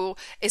who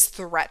is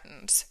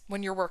threatened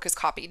when your work is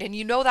copied, and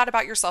you know that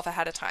about yourself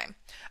ahead of time.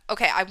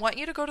 Okay, I want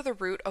you to go to the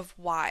root of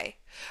why.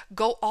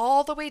 Go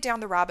all the way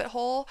down the rabbit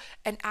hole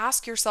and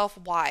ask yourself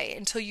why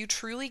until you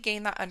truly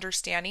gain that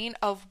understanding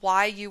of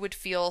why you would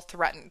feel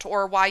threatened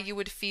or why you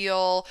would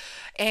feel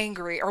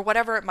angry or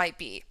whatever it might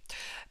be.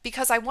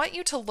 Because I want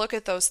you to look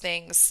at those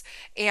things,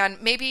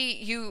 and maybe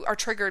you are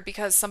triggered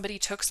because somebody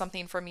took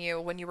something from you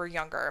when you were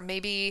younger.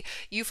 Maybe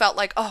you felt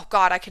like, oh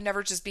God, I can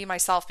never just be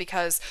myself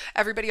because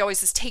everybody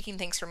always is taking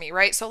things from me,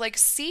 right? So like,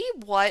 see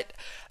what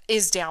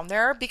is down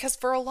there, because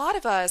for a lot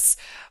of us,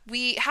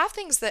 we have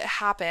things that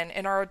happen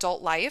in our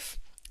adult life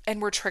and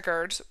we're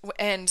triggered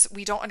and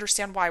we don't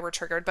understand why we're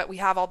triggered, but we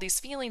have all these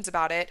feelings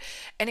about it.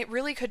 And it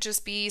really could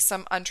just be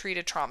some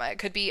untreated trauma. It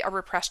could be a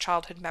repressed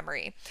childhood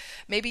memory.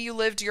 Maybe you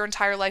lived your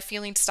entire life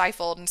feeling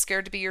stifled and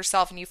scared to be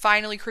yourself, and you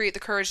finally create the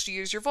courage to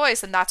use your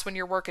voice, and that's when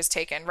your work is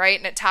taken, right?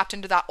 And it tapped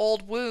into that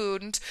old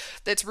wound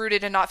that's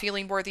rooted in not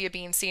feeling worthy of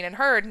being seen and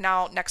heard.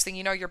 Now, next thing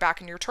you know, you're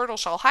back in your turtle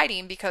shell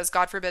hiding because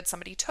God forbid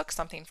somebody took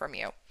something from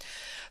you.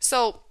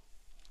 So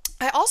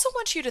I also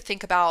want you to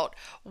think about,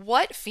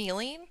 what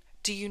feeling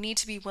do you need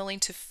to be willing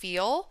to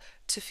feel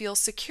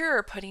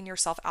secure putting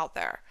yourself out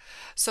there?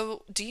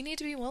 So do you need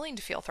to be willing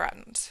to feel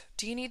threatened?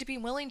 Do you need to be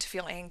willing to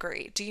feel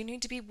angry? Do you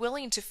need to be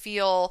willing to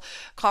feel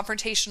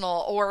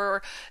confrontational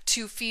or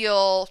to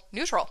feel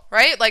neutral,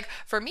 right? Like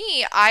for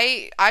me,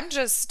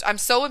 I'm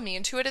so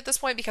immune to it at this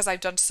point because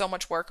I've done so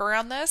much work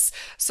around this.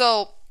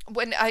 So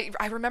when I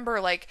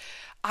remember, like,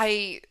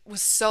 I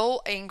was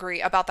so angry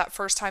about that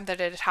first time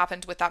that it had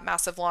happened with that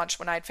massive launch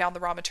when I'd found the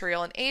raw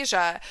material in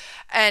Asia.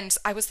 And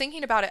I was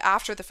thinking about it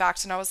after the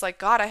fact, and I was like,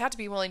 God, I had to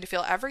be willing to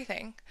feel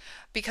everything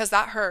because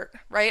that hurt,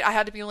 right? I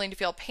had to be willing to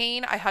feel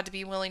pain. I had to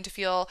be willing to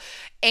feel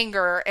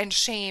anger and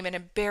shame and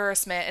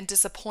embarrassment and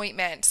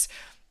disappointment.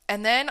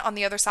 And then on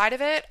the other side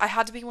of it, I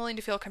had to be willing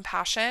to feel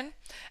compassion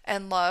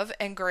and love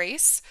and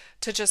grace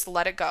to just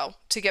let it go,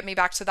 to get me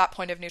back to that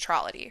point of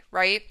neutrality,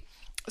 right?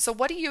 So,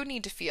 what do you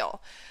need to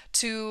feel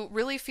to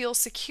really feel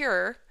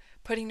secure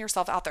putting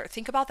yourself out there?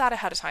 Think about that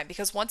ahead of time,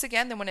 because once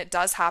again, then when it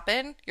does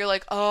happen, you're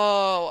like,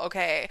 oh,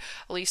 okay,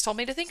 Elise told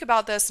me to think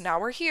about this. Now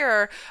we're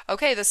here.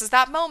 Okay, this is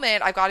that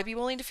moment. I've got to be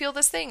willing to feel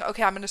this thing.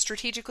 Okay, I'm going to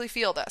strategically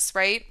feel this,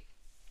 right?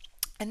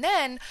 And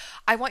then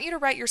I want you to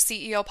write your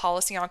CEO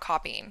policy on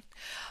copying.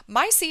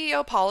 My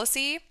CEO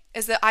policy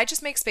is that I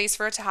just make space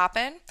for it to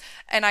happen,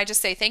 and I just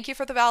say thank you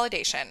for the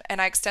validation,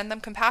 and I extend them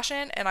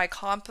compassion, and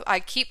I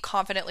keep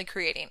confidently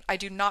creating. I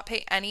do not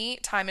pay any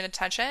time and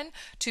attention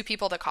to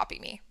people that copy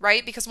me,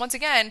 right? Because once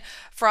again,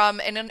 from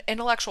an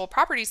intellectual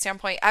property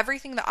standpoint,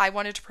 everything that I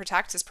wanted to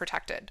protect is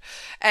protected.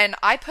 And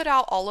I put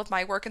out all of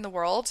my work in the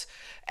world,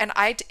 and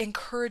I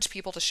encourage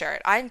people to share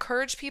it. I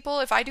encourage people,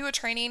 if I do a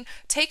training,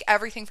 take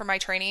everything from my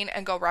training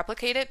and go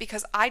replicate it,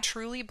 because I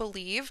truly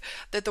believe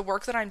that the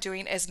work that I'm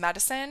doing is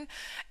medicine.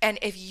 And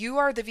if you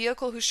are the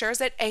vehicle who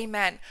shares it,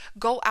 amen.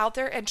 Go out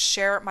there and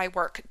share my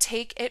work.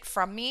 Take it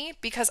from me,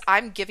 because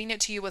I'm giving it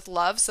to you with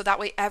love. So that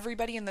way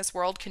everybody in this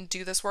world can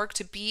do this work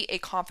to be a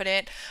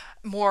confident,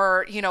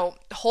 more,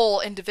 whole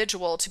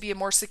individual, to be a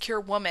more secure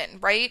woman,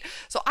 right?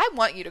 So I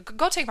want you to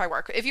go take my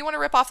work. If you want to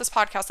rip off this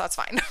podcast, that's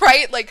fine,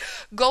 right? Like,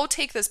 go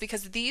take this,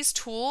 because these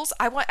tools,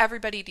 I want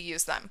everybody to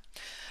use them.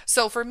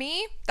 So for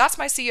me, that's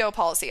my CEO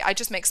policy. I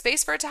just make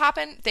space for it to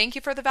happen. Thank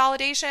you for the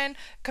validation,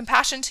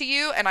 compassion to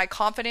you, and I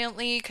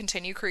confidently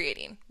continue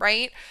creating,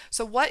 right?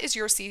 So what is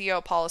your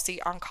CEO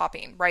policy on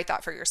copying? Write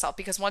that for yourself,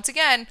 because once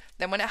again,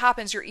 then when it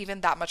happens, you're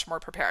even that much more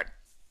prepared.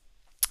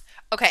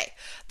 Okay,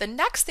 the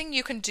next thing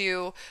you can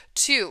do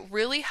to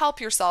really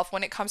help yourself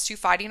when it comes to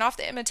fighting off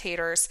the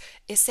imitators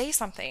is say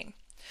something.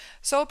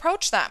 So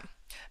approach them.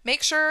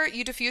 Make sure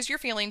you diffuse your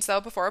feelings, though,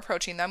 before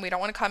approaching them. We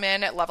don't want to come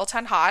in at level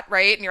 10 hot,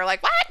 right? And you're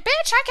like, what,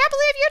 bitch, I can't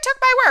believe you took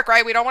my work,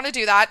 right? We don't want to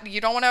do that. You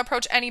don't want to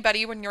approach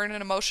anybody when you're in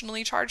an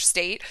emotionally charged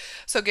state.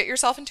 So get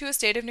yourself into a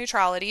state of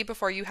neutrality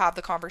before you have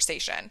the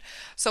conversation.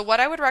 So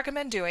what I would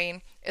recommend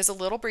doing is a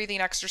little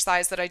breathing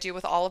exercise that I do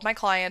with all of my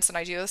clients, and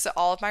I do this at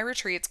all of my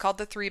retreats, called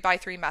the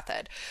 3x3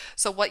 method.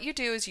 So what you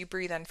do is you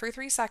breathe in for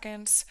 3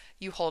 seconds,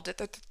 you hold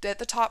it at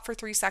the top for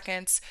 3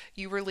 seconds,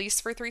 you release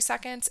for 3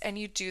 seconds, and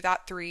you do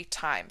that 3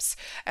 times.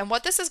 And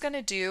what this is going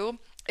to do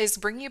is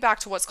bring you back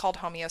to what's called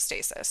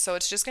homeostasis. So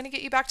it's just going to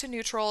get you back to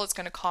neutral. It's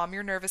going to calm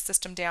your nervous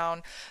system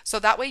down. So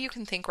that way you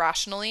can think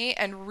rationally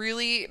and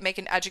really make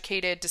an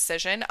educated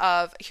decision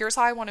of, here's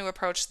how I want to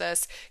approach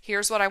this.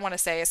 Here's what I want to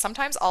say.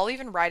 Sometimes I'll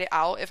even write it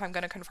out if I'm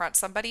going to confront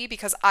somebody,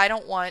 because I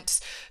don't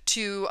want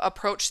to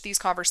approach these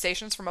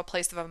conversations from a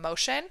place of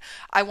emotion.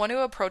 I want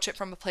to approach it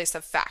from a place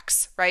of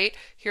facts, right?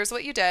 Here's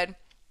what you did.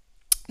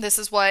 This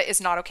is what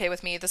is not okay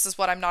with me. This is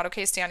what I'm not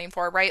okay standing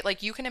for, right?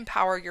 Like, you can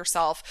empower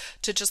yourself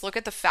to just look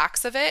at the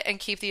facts of it and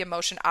keep the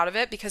emotion out of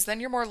it, because then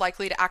you're more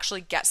likely to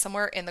actually get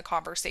somewhere in the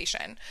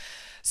conversation.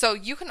 So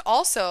you can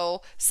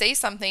also say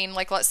something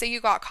like, let's say you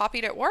got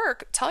copied at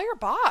work, tell your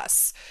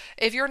boss.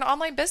 If you're an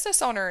online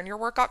business owner and your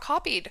work got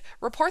copied,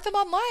 report them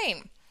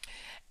online.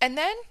 And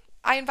then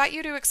I invite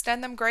you to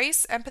extend them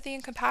grace, empathy,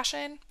 and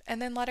compassion,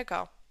 and then let it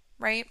go.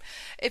 Right?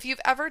 If you've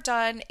ever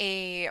done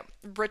a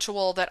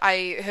ritual that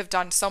I have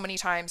done so many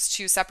times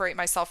to separate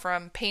myself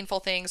from painful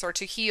things, or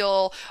to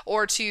heal,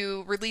 or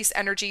to release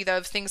energy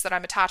of things that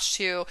I'm attached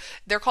to,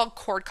 they're called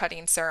cord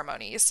cutting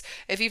ceremonies.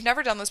 If you've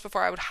never done this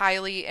before, I would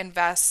highly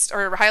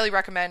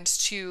recommend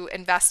to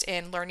invest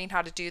in learning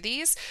how to do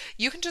these.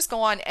 You can just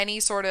go on any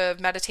sort of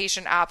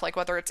meditation app, like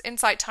whether it's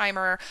Insight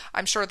Timer,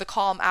 I'm sure the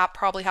Calm app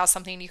probably has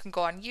something. You can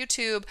go on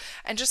YouTube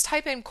and just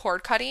type in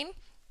cord cutting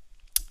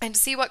and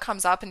see what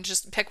comes up, and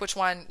just pick which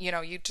one,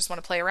 you just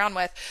want to play around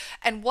with.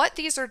 And what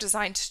these are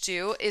designed to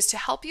do is to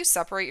help you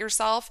separate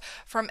yourself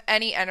from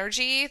any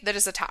energy that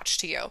is attached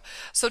to you.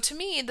 So to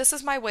me, this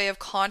is my way of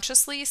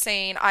consciously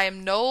saying, I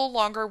am no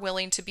longer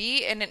willing to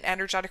be in an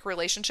energetic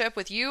relationship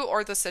with you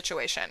or the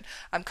situation.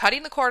 I'm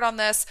cutting the cord on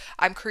this.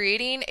 I'm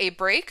creating a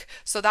break,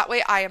 so that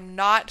way I am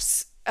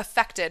not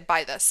affected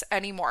by this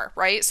anymore,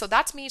 right? So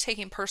that's me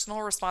taking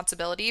personal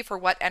responsibility for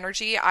what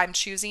energy I'm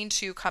choosing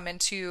to come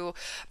into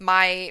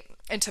my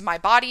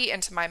body,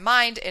 into my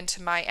mind,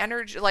 into my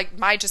energy, like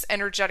my just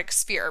energetic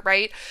sphere,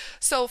 right?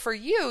 So for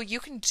you, you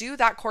can do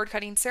that cord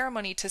cutting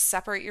ceremony to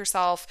separate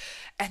yourself,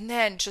 and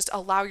then just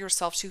allow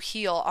yourself to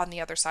heal on the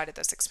other side of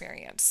this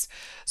experience.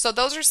 So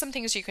those are some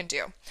things you can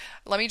do.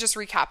 Let me just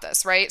recap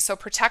this, right? So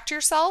protect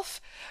yourself,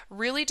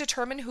 really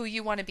determine who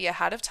you want to be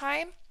ahead of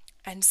time,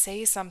 and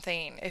say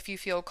something if you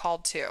feel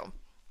called to.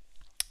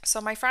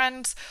 So my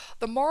friends,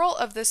 the moral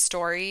of this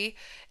story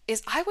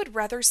is I would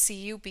rather see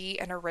you be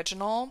an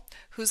original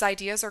whose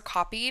ideas are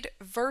copied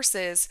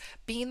versus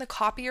being the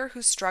copier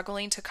who's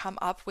struggling to come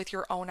up with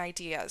your own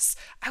ideas.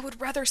 I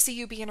would rather see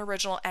you be an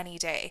original any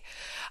day.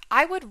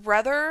 I would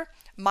rather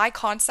my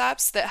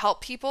concepts that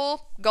help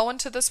people go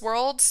into this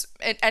world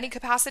in any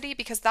capacity,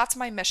 because that's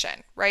my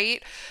mission,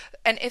 right?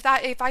 And if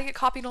I get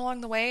copied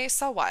along the way,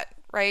 so what?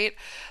 Right?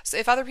 So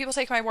if other people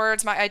take my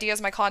words, my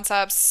ideas, my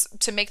concepts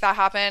to make that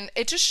happen,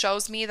 it just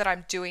shows me that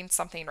I'm doing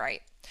something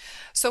right.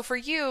 So for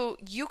you,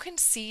 you can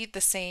see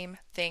the same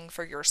thing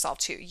for yourself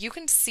too. You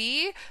can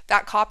see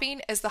that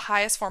copying is the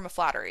highest form of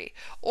flattery,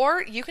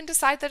 or you can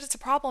decide that it's a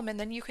problem and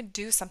then you can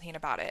do something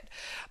about it.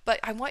 But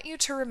I want you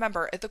to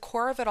remember, at the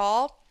core of it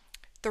all,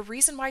 the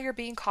reason why you're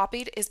being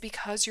copied is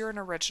because you're an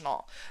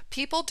original.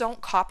 People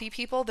don't copy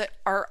people that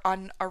are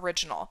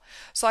unoriginal.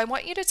 So I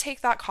want you to take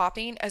that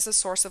copying as a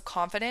source of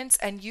confidence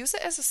and use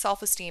it as a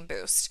self-esteem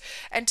boost.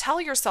 And tell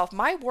yourself,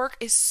 my work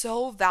is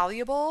so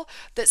valuable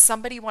that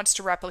somebody wants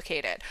to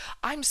replicate it.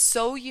 I'm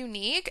so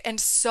unique and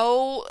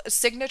so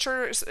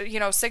signature,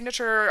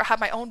 have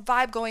my own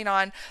vibe going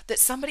on that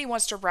somebody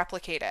wants to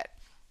replicate it.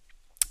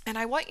 And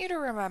I want you to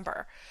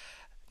remember,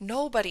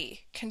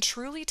 nobody can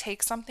truly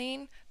take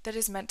something that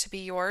is meant to be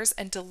yours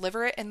and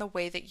deliver it in the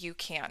way that you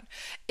can.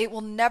 It will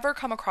never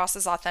come across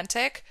as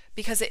authentic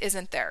because it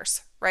isn't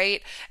theirs,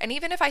 right? And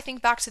even if I think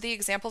back to the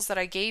examples that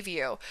I gave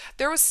you,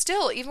 there was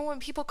still, even when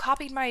people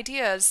copied my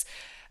ideas,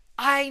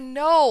 I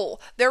know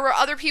there were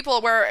other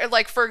people where,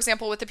 like, for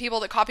example, with the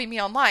people that copied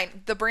me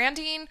online, the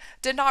branding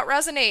did not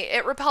resonate.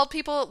 It repelled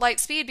people at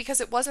light speed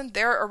because it wasn't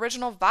their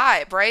original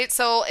vibe, right?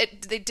 So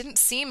they didn't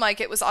seem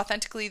like it was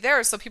authentically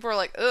theirs. So people were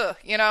like, ugh,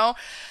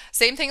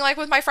 Same thing like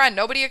with my friend.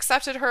 Nobody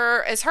accepted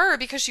her as her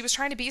because she was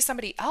trying to be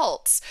somebody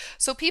else.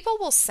 So people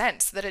will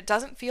sense that it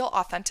doesn't feel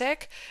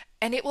authentic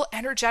and it will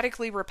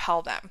energetically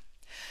repel them.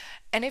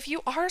 And if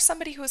you are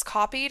somebody who is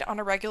copied on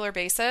a regular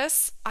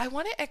basis, I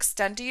want to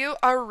extend to you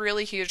a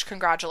really huge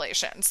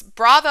congratulations.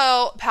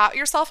 Bravo, pat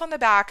yourself on the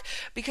back,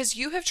 because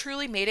you have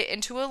truly made it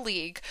into a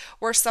league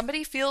where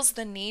somebody feels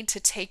the need to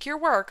take your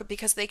work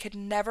because they could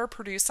never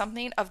produce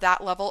something of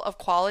that level of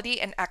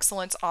quality and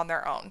excellence on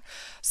their own.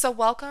 So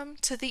welcome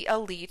to the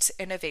Elite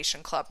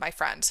Innovation Club, my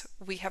friend.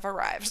 We have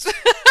arrived.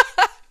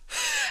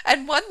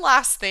 And one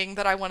last thing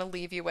that I want to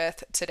leave you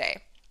with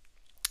today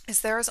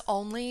is there is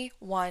only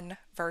one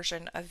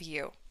version of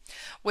you,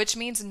 which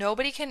means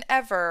nobody can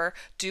ever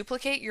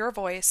duplicate your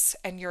voice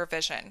and your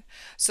vision.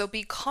 So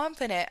be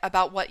confident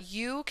about what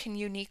you can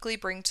uniquely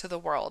bring to the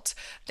world.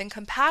 Then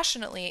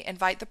compassionately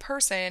invite the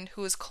person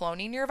who is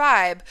cloning your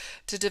vibe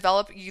to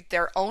develop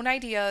their own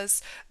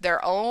ideas,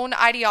 their own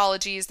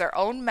ideologies, their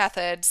own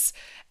methods,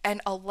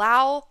 and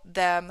allow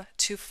them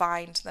to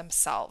find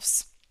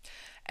themselves.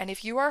 And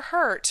if you are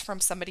hurt from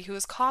somebody who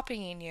is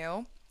copying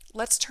you,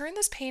 let's turn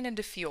this pain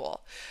into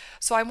fuel.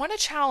 So I want to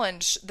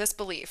challenge this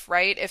belief,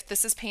 right? If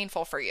this is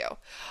painful for you,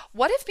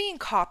 what if being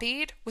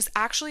copied was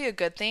actually a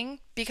good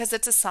thing because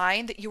it's a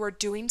sign that you are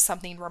doing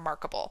something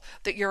remarkable,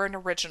 that you're an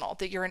original,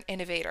 that you're an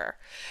innovator?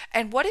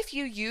 And what if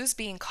you use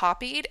being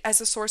copied as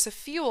a source of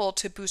fuel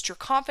to boost your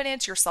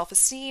confidence, your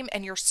self-esteem,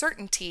 and your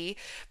certainty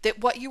that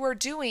what you are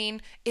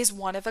doing is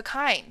one of a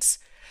kind?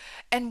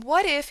 And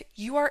what if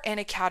you are in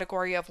a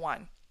category of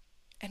one?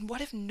 And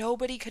what if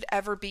nobody could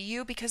ever be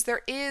you because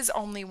there is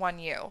only one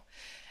you?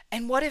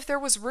 And what if there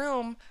was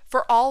room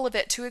for all of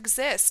it to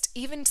exist?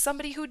 Even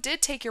somebody who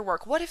did take your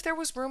work, what if there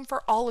was room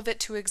for all of it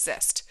to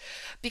exist?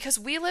 Because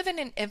we live in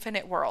an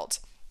infinite world.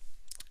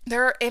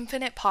 There are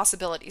infinite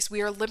possibilities.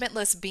 We are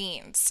limitless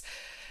beings.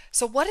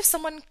 So what if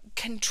someone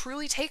can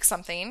truly take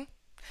something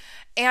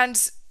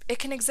and it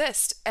can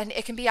exist and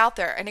it can be out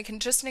there and it can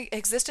just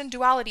exist in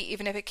duality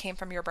even if it came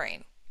from your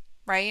brain,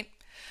 right?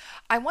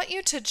 I want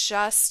you to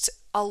just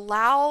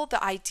allow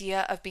the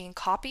idea of being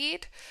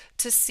copied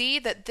to see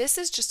that this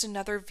is just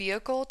another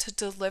vehicle to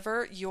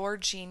deliver your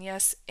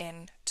genius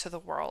into the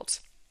world.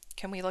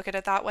 Can we look at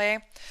it that way?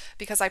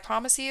 Because I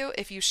promise you,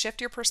 if you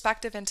shift your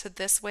perspective into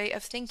this way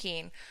of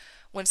thinking,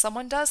 when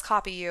someone does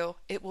copy you,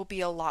 it will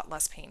be a lot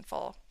less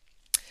painful.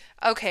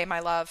 Okay, my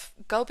love,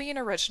 go be an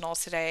original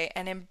today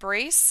and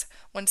embrace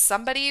when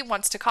somebody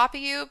wants to copy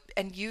you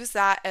and use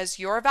that as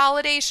your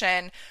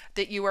validation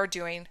that you are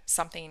doing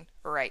something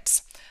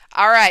right.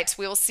 All right,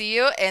 we will see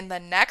you in the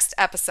next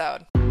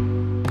episode.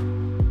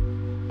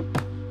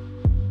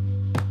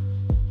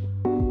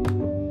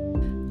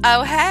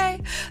 Oh,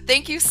 hey!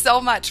 Thank you so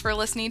much for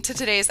listening to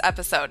today's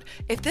episode.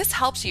 If this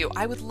helps you,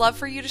 I would love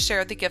for you to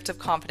share the gift of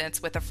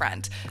confidence with a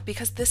friend,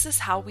 because this is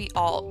how we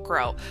all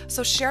grow.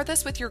 So share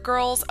this with your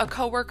girls, a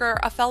coworker,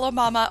 a fellow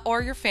mama,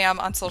 or your fam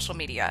on social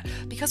media,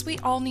 because we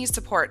all need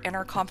support in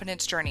our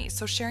confidence journey.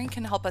 So sharing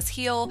can help us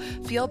heal,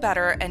 feel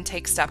better, and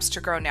take steps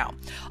to grow now.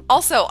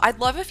 Also, I'd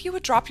love if you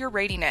would drop your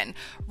rating in.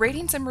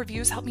 Ratings and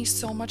reviews help me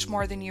so much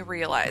more than you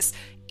realize.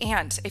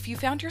 And if you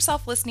found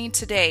yourself listening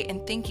today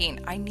and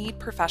thinking, I need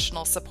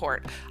professional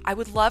support, I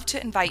would love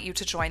to invite you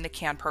to join the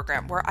CAN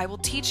program, where I will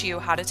teach you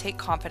how to take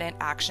confident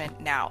action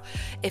now.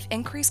 If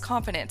increased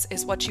confidence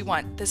is what you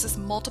want, this is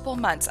multiple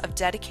months of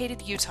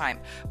dedicated you time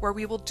where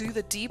we will do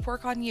the deep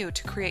work on you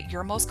to create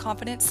your most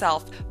confident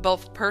self,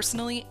 both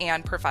personally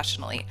and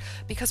professionally.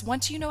 Because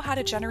once you know how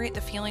to generate the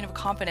feeling of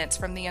confidence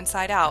from the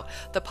inside out,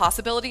 the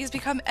possibilities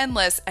become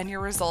endless and your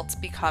results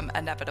become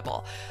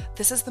inevitable.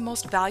 This is the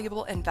most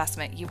valuable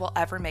investment you will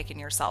ever make in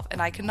yourself,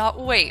 and I cannot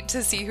wait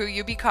to see who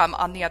you become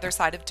on the other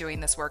side of doing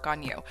this work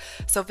on you.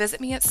 So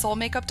visit me at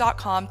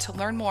soulmakeup.com to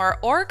learn more,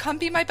 or come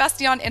be my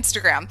bestie on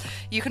Instagram.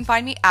 You can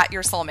find me at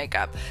Your Soul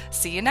Makeup.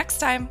 See you next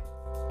time.